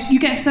rubbish, you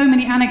get so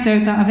many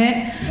anecdotes out of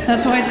it.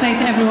 That's what I'd say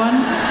to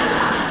everyone.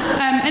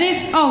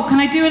 Can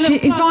I do a little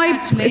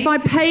plug, if I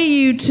pay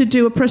you to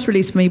do a press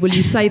release for me, will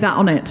you say that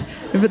on it?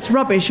 If it's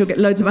rubbish, you'll get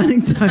loads of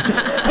anecdotes.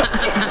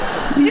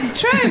 It's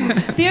true.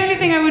 The only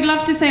thing I would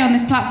love to say on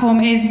this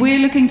platform is we're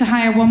looking to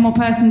hire one more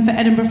person for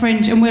Edinburgh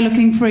Fringe, and we're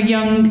looking for a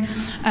young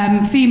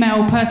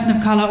female person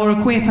of colour or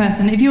a queer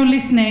person. If you're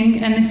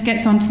listening and this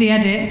gets onto the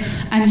edit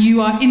and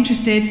you are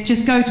interested,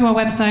 just go to our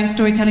website,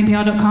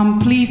 storytellingpr.com.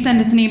 Please send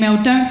us an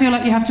email. Don't feel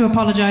like you have to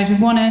apologise. We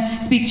want to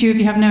speak to you if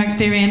you have no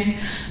experience.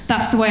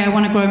 That's the way I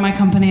want to grow my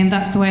company, and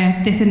that's the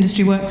way this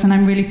industry works, and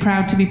I'm really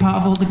proud to be part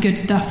of all the good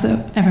stuff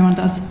that everyone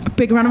does. A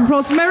big round of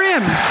applause for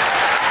Miriam.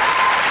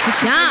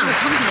 Yes.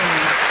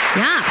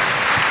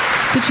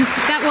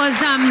 That was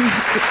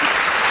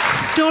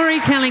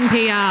storytelling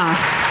PR.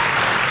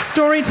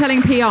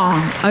 Storytelling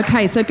PR.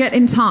 Okay, so get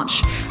in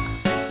touch.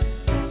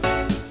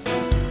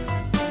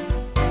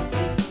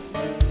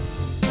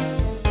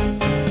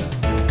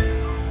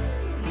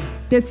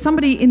 There's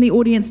somebody in the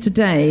audience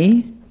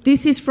today.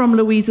 This is from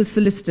Louisa's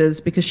solicitors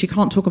because she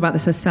can't talk about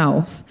this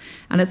herself.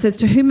 And it says,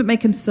 to whom it may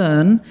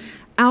concern,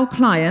 our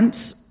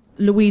client,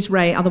 Louise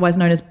Ray, otherwise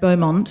known as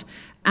Beaumont,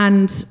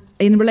 and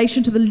in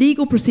relation to the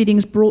legal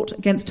proceedings brought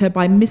against her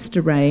by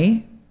Mr.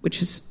 Ray,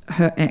 which is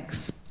her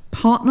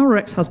ex-partner or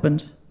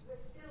ex-husband? We're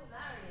still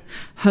married.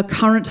 Her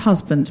current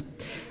husband,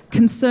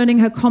 concerning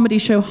her comedy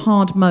show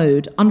Hard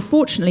Mode.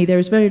 Unfortunately, there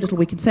is very little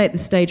we can say at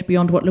this stage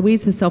beyond what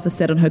Louise herself has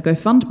said on her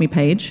GoFundMe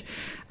page.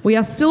 We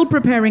are still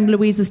preparing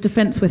Louise's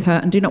defence with her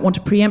and do not want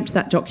to preempt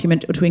that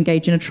document or to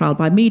engage in a trial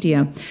by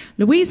media.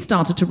 Louise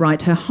started to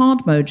write her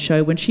Hard Mode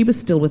show when she was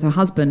still with her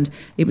husband.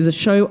 It was a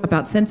show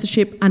about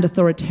censorship and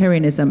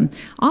authoritarianism,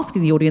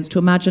 asking the audience to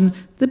imagine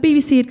the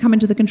BBC had come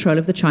into the control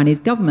of the Chinese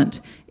government.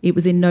 It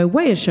was in no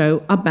way a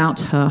show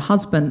about her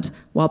husband.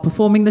 While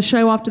performing the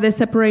show after their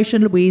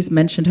separation, Louise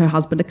mentioned her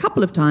husband a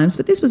couple of times,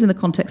 but this was in the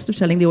context of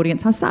telling the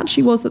audience how sad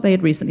she was that they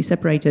had recently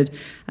separated.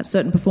 At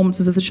certain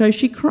performances of the show,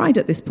 she cried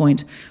at this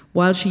point.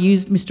 While she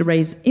used Mr.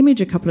 Ray's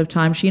image a couple of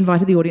times, she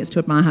invited the audience to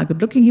admire how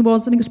good-looking he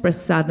was and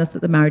expressed sadness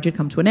that the marriage had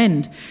come to an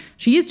end.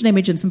 She used an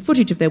image and some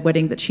footage of their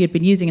wedding that she had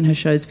been using in her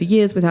shows for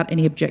years without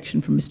any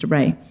objection from Mr.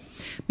 Ray.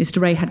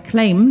 Mr. Ray had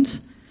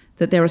claimed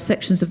that there are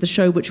sections of the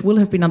show which will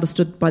have been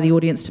understood by the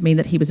audience to mean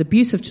that he was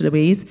abusive to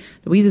Louise.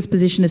 Louise's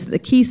position is that the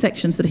key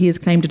sections that he has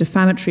claimed are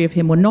defamatory of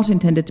him were not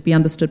intended to be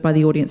understood by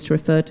the audience to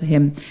refer to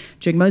him.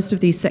 During most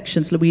of these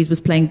sections, Louise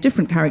was playing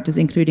different characters,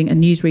 including a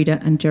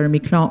newsreader and Jeremy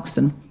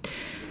Clarkson.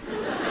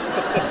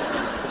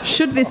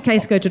 Should this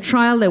case go to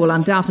trial, there will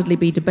undoubtedly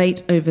be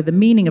debate over the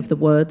meaning of the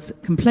words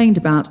complained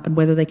about and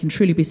whether they can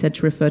truly be said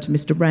to refer to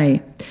Mr.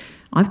 Ray.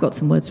 I've got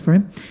some words for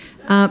him.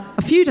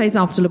 A few days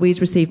after Louise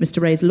received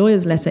Mr. Ray's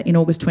lawyer's letter in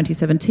August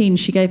 2017,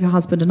 she gave her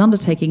husband an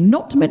undertaking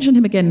not to mention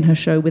him again in her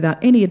show without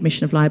any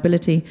admission of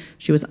liability.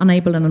 She was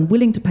unable and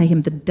unwilling to pay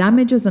him the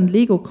damages and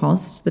legal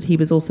costs that he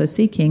was also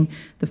seeking.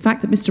 The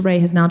fact that Mr. Ray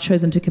has now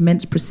chosen to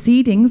commence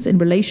proceedings in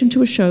relation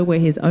to a show where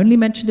he is only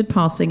mentioned in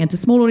passing and to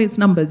small audience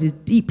numbers is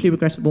deeply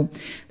regrettable.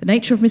 The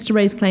nature of Mr.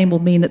 Ray's claim will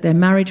mean that their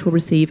marriage will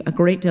receive a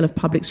great deal of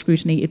public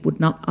scrutiny it would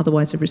not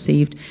otherwise have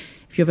received.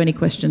 If you have any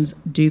questions,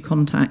 do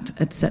contact,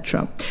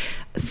 etc.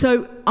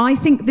 So I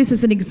think this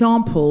is an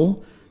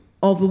example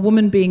of a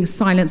woman being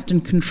silenced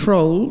and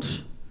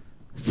controlled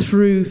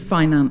through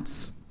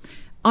finance.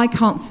 I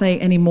can't say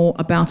any more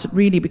about it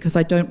really because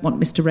I don't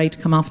want Mr. Ray to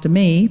come after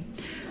me.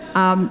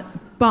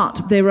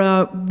 But there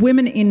are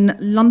women in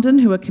London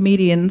who are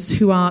comedians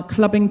who are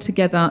clubbing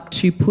together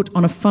to put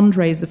on a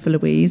fundraiser for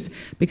Louise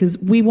because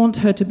we want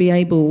her to be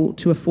able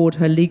to afford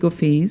her legal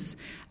fees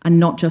and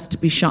not just to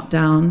be shut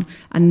down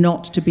and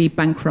not to be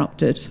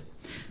bankrupted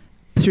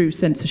through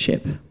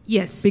censorship.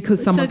 Yes.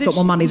 Because someone's got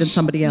more money than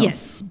somebody else.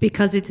 Yes,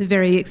 because it's a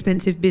very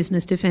expensive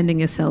business defending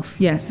yourself.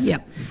 Yes.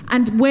 Yep.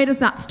 And where does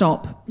that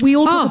stop? We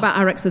all talk about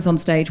our exes on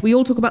stage. We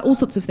all talk about all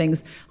sorts of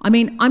things. I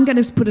mean, I'm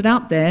going to put it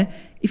out there.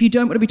 If you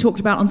don't want to be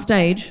talked about on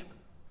stage,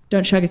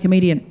 don't shag a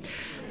comedian.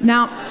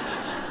 Now,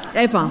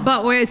 ever.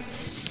 But we're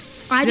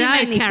I do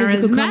mainly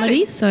physical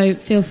comedy, so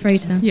feel free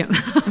to... Yeah.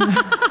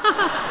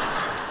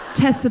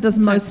 Tessa does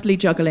mostly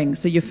juggling,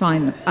 so you're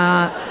fine.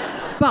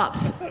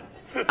 But...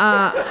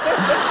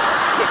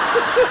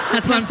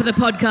 That's one for the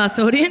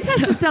podcast audience.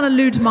 Tessa's done a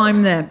lewd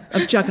mime there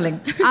of juggling.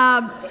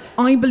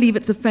 I believe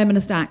it's a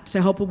feminist act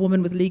to help a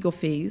woman with legal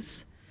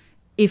fees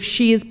if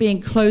she is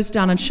being closed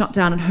down and shut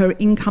down and her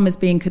income is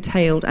being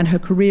curtailed and her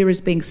career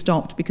is being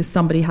stopped because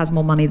somebody has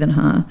more money than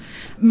her.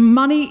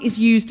 Money is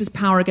used as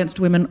power against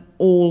women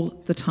all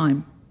the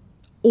time.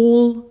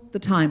 All the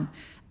time.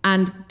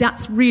 And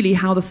that's really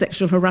how the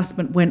sexual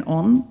harassment went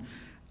on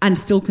and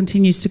still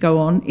continues to go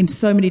on in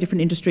so many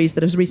different industries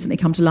that has recently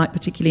come to light,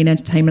 particularly in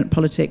entertainment,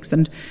 politics,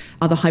 and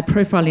other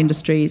high-profile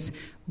industries.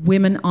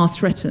 Women are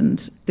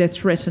threatened. They're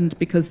threatened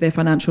because their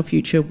financial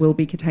future will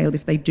be curtailed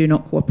if they do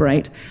not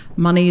cooperate.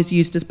 Money is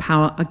used as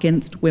power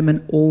against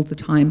women all the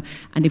time.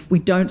 And if we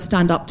don't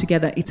stand up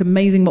together, it's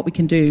amazing what we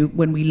can do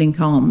when we link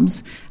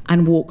arms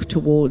and walk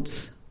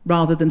towards,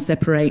 rather than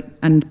separate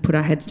and put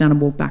our heads down and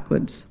walk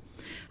backwards.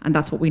 And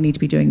that's what we need to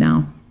be doing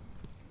now.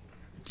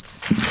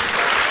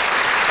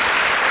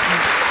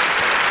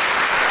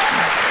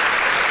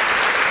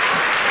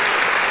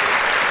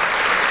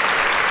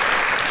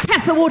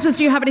 Tessa Waters,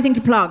 do you have anything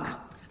to plug?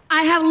 I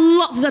I have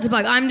lots of stuff to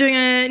plug. I'm doing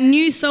a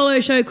new solo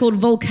show called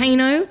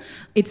Volcano.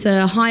 It's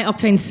a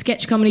high-octane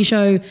sketch comedy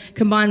show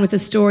combined with a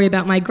story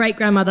about my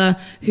great-grandmother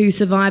who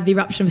survived the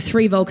eruption of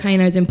 3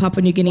 volcanoes in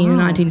Papua New Guinea in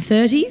the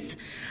 1930s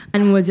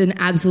and was an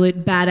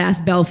absolute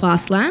badass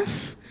Belfast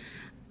lass.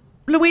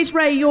 Louise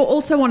Ray, you're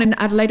also on in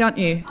Adelaide, aren't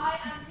you? I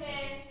am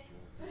here.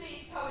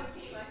 Please come and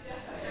see my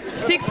show.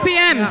 6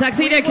 p.m,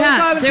 Tuxedo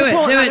Cat. Do it.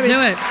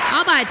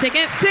 I'll buy a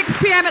ticket. 6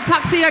 p.m. at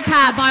Tuxedo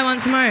Cat. I'll buy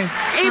one tomorrow.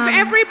 If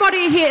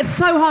everybody here, it's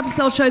so hard to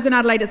sell shows in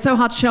Adelaide, it's so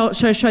hard to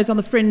show shows on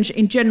the Fringe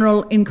in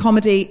general, in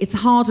comedy. It's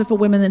harder for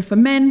women than for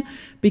men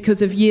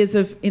because of years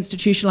of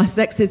institutionalised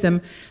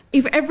sexism.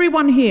 If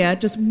everyone here,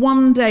 just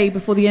one day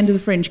before the end of the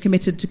Fringe,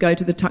 committed to go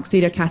to the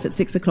Tuxedo Cat at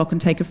 6 o'clock and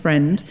take a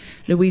friend,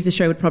 Louise's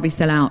show would probably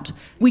sell out.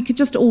 We could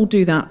just all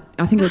do that.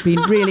 I think it would be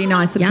really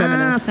nice and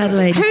feminist.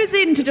 Adelaide. Who's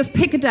in to just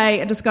pick a day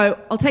and just go,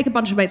 I'll take a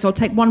bunch of mates, or I'll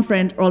take one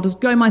friend, or I'll just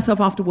go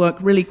myself after work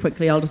really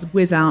quickly. I'll just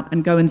whiz out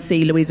and go and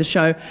see Louise's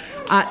show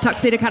at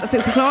Tuxedo Cat at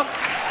 6 o'clock.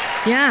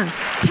 Yeah.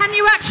 Can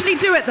you actually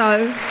do it,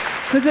 though?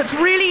 Because it's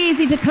really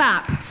easy to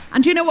clap.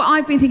 And do you know what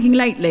I've been thinking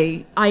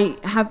lately? I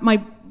have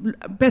my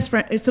best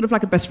friend, it's sort of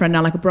like a best friend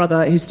now, like a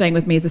brother who's staying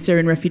with me as a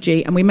Syrian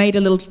refugee, and we made a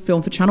little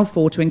film for Channel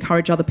 4 to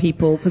encourage other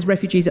people, because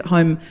refugees at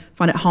home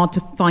find it hard to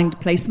find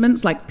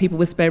placements, like people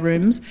with spare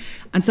rooms.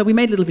 And so we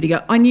made a little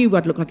video. I knew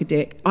I'd look like a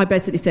dick. I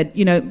basically said,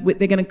 you know,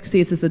 they're going to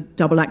see us as a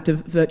double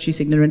active virtue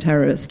signaler and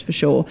terrorist, for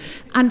sure.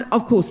 And,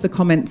 of course, the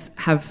comments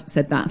have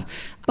said that.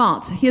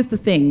 But here's the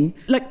thing,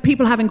 like,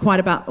 people have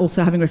inquired about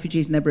also having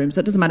refugees in their rooms.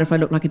 So it doesn't matter if I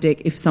look like a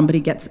dick if somebody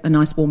gets a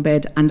nice warm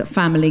bed and a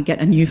family get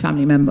a new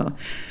family member.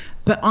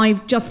 But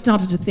I've just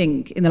started to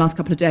think in the last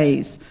couple of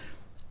days,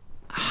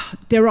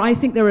 I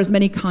think there are as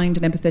many kind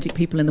and empathetic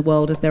people in the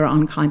world as there are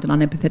unkind and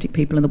unempathetic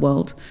people in the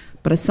world.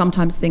 But I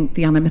sometimes think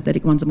the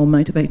unempathetic ones are more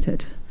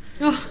motivated.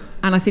 Oh.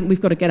 And I think we've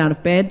got to get out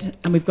of bed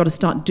and we've got to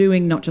start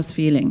doing, not just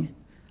feeling.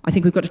 I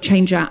think we've got to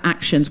change our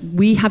actions.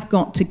 We have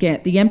got to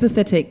get the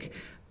empathetic,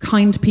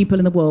 kind people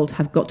in the world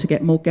have got to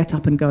get more get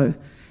up and go.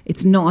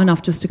 It's not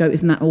enough just to go,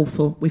 isn't that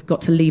awful? We've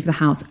got to leave the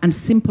house. And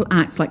simple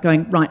acts like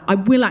going, right, I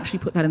will actually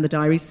put that in the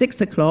diary,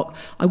 6 o'clock,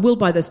 I will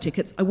buy those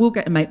tickets, I will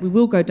get a mate, we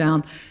will go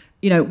down,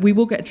 you know, we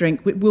will get a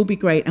drink, it will be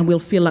great, and we'll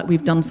feel like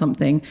we've done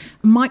something.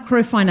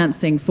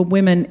 Microfinancing for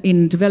women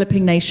in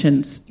developing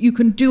nations. You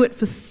can do it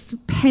for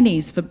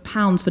pennies, for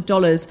pounds, for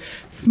dollars,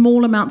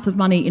 small amounts of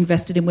money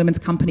invested in women's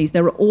companies.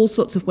 There are all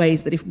sorts of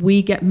ways that if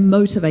we get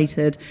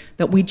motivated,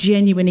 that we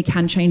genuinely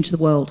can change the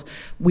world.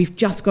 We've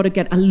just got to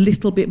get a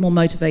little bit more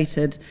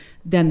motivated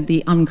than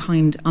the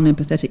unkind,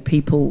 unempathetic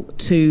people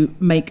to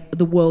make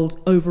the world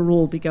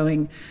overall be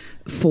going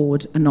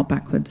forward and not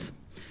backwards.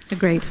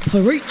 Agreed.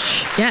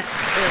 Preach. Yes.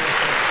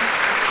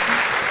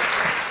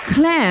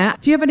 Claire,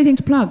 do you have anything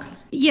to plug?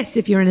 Yes,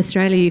 if you're in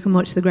Australia, you can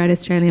watch The Great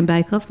Australian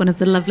Bake Off, one of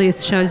the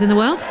loveliest shows in the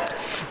world.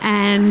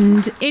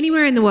 And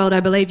anywhere in the world, I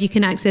believe, you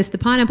can access the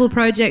Pineapple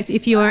Project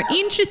if you are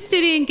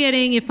interested in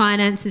getting your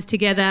finances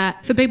together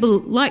for people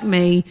like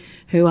me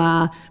who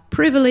are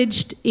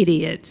privileged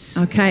idiots.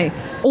 Okay.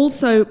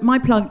 Also, my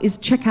plug is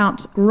check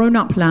out Grown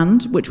Up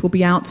Land, which will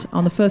be out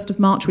on the 1st of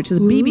March, which is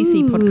a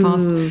BBC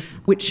podcast,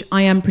 which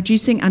I am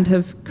producing and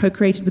have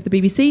co-created with the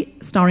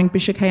BBC, starring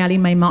Bisha K. Ali,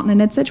 Mae Martin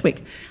and Ed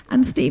Sedgwick.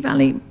 And Steve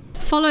Ali.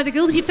 Follow The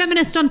Guilty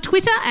Feminist on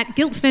Twitter at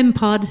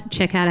GuiltFemPod.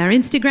 Check out our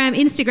Instagram,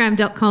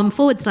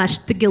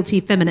 instagram.com/The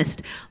Guilty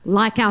Feminist.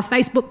 Like our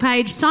Facebook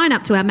page, sign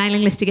up to our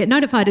mailing list to get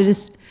notified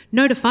as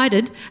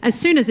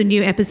soon as a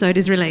new episode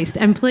is released.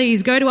 And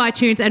please go to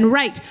iTunes and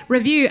rate,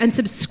 review and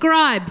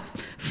subscribe.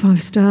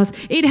 5 stars.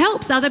 It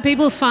helps other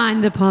people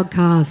find the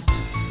podcast.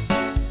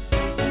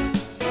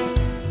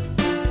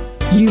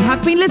 You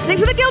have been listening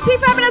to The Guilty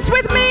Feminist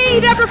with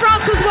me, Deborah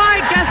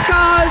Francis-White, guest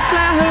co-host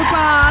Claire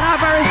Hooper, and our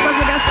very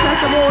special guest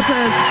Tessa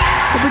Waters.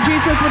 The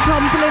producers were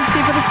Tom Zielinski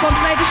for The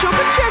Spontaneity Shop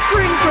and Jeff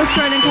Ring for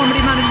Australian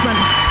Comedy Management.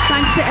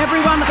 Thanks to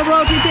everyone at the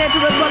Royalty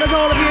Theatre as well as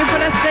all of you for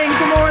listening.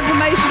 For more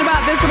information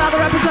about this and other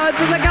episodes,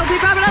 visit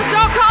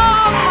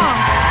guiltyfeminist.com.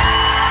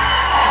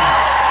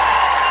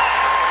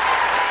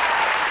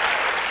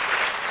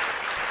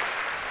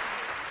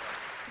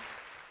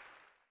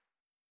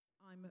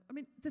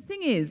 The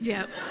thing is,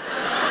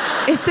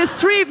 if there's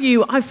 3 of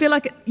you, I feel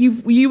like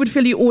you would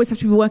feel you always have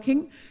to be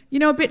working. You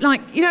know, a bit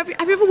like, you know, have you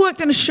ever worked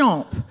in a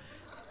shop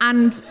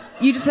and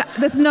you just,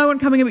 there's no one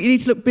coming in but you need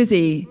to look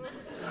busy?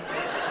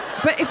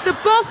 But if the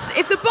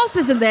boss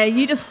isn't there,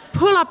 you just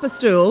pull up a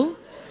stool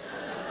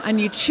and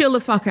you chill the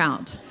fuck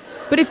out.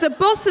 But if the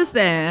boss is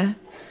there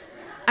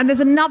and there's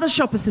another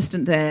shop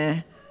assistant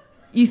there,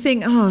 you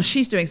think, oh,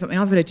 she's doing something,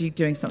 I've got to be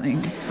doing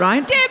something,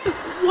 right? Deb,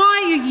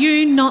 why are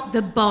you not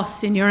the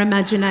boss in your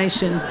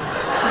imagination?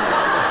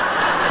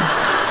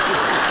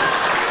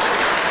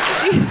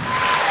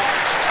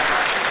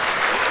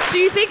 Do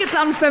you think it's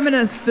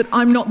unfeminist that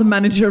I'm not the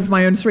manager of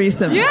my own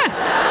threesome? Yeah.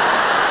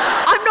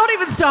 I'm not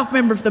even staff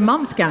member of the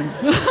month, gang.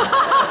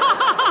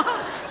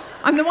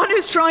 I'm the one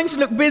who's trying to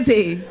look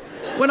busy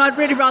when I'd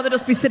really rather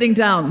just be sitting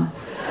down.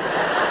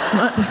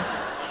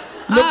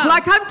 Look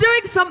like I'm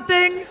doing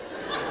something.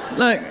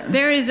 Look.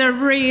 There is a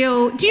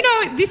real... Do you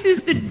know, this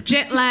is the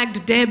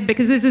jet-lagged Deb,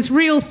 because there's this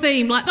real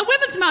theme, like, the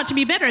Women's March would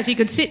be better if you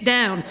could sit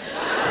down.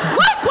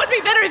 What would be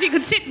better if you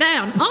could sit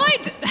down?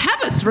 I'd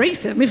have a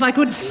threesome if I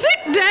could sit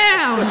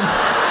down.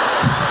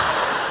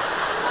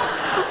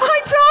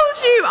 I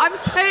told you! I'm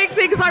saying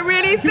things I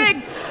really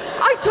think.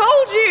 I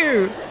told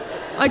you!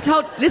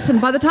 Listen,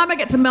 by the time I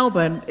get to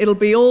Melbourne, it'll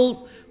be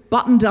all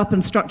buttoned up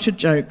and structured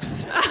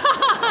jokes.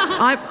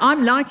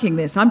 I'm liking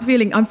this. I'm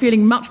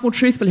feeling much more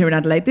truthful here in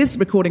Adelaide. This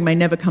recording may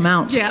never come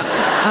out.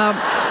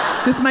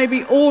 Yeah. This may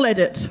be all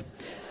edit.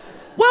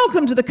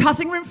 Welcome to the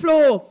cutting room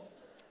floor.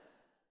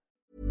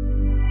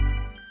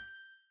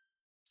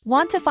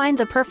 Want to find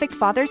the perfect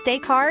Father's Day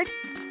card?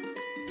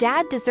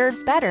 Dad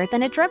deserves better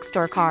than a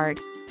drugstore card.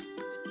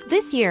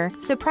 This year,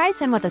 surprise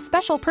him with a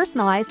special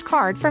personalized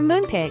card from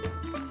Moonpig.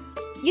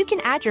 You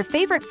can add your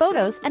favorite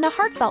photos and a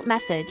heartfelt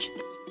message.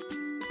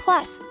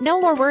 Plus,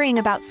 no more worrying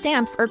about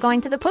stamps or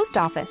going to the post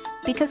office,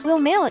 because we'll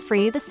mail it for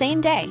you the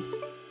same day.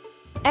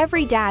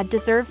 Every dad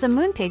deserves a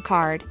Moonpig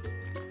card.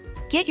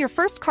 Get your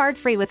first card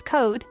free with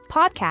code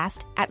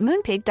PODCAST at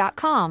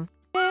moonpig.com.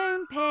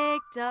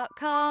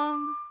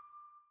 Moonpig.com.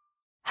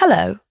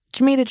 Hello,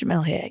 Jamila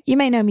Jamil here. You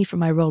may know me from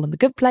my role in The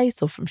Good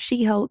Place, or from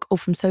She-Hulk, or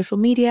from social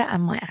media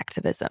and my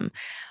activism.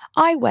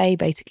 I Weigh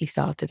basically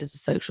started as a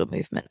social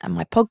movement, and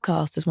my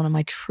podcast is one of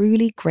my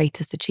truly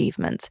greatest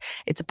achievements.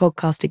 It's a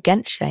podcast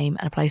against shame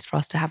and a place for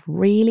us to have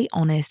really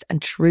honest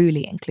and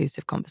truly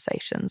inclusive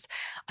conversations.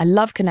 I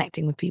love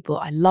connecting with people.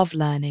 I love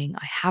learning.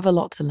 I have a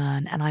lot to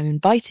learn, and I'm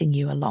inviting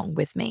you along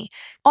with me.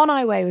 On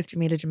I Weigh with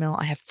Jamila Jamil,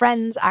 I have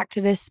friends,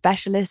 activists,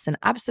 specialists, and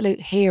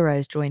absolute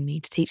heroes join me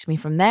to teach me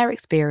from their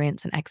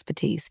experience and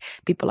expertise.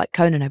 People like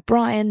Conan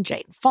O'Brien,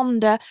 Jane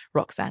Fonda,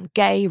 Roxanne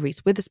Gay,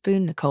 Reese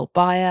Witherspoon, Nicole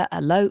Byer,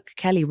 Alok,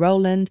 Kelly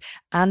Rowland,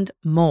 and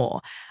more.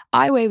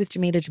 I Weigh with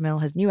Jamila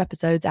Jamil has new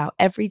episodes out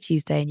every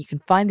Tuesday, and you can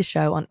find the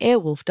show on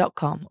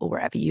earwolf.com or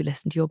wherever you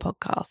listen to your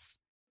podcasts.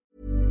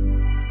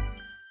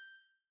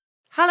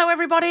 Hello,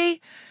 everybody.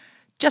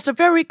 Just a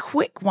very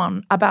quick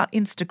one about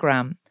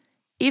Instagram.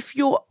 If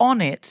you're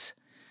on it,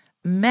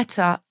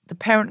 Meta, the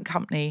parent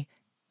company,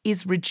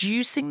 is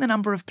reducing the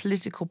number of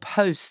political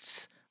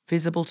posts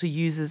visible to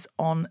users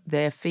on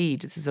their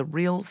feed. This is a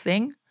real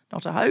thing,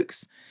 not a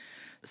hoax.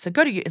 So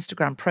go to your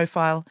Instagram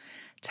profile,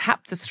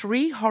 tap the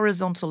 3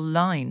 horizontal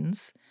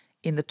lines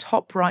in the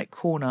top right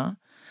corner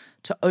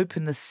to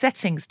open the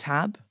Settings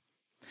tab,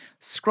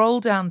 scroll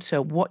down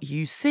to What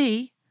You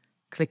See,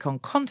 click on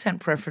Content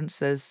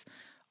Preferences,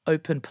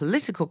 open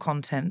Political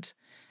Content,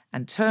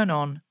 and turn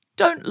on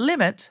Don't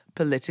Limit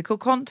Political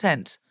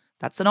Content.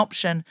 That's an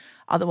option,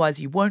 otherwise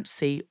you won't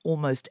see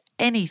almost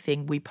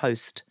anything we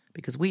post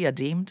because we are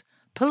deemed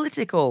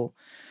political.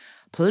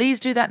 Please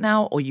do that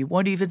now, or you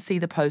won't even see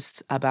the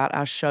posts about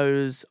our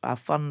shows, our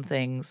fun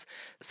things.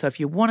 So if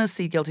you want to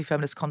see Guilty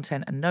Feminist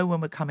content and know when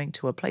we're coming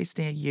to a place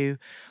near you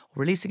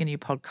or releasing a new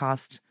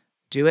podcast,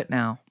 do it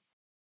now.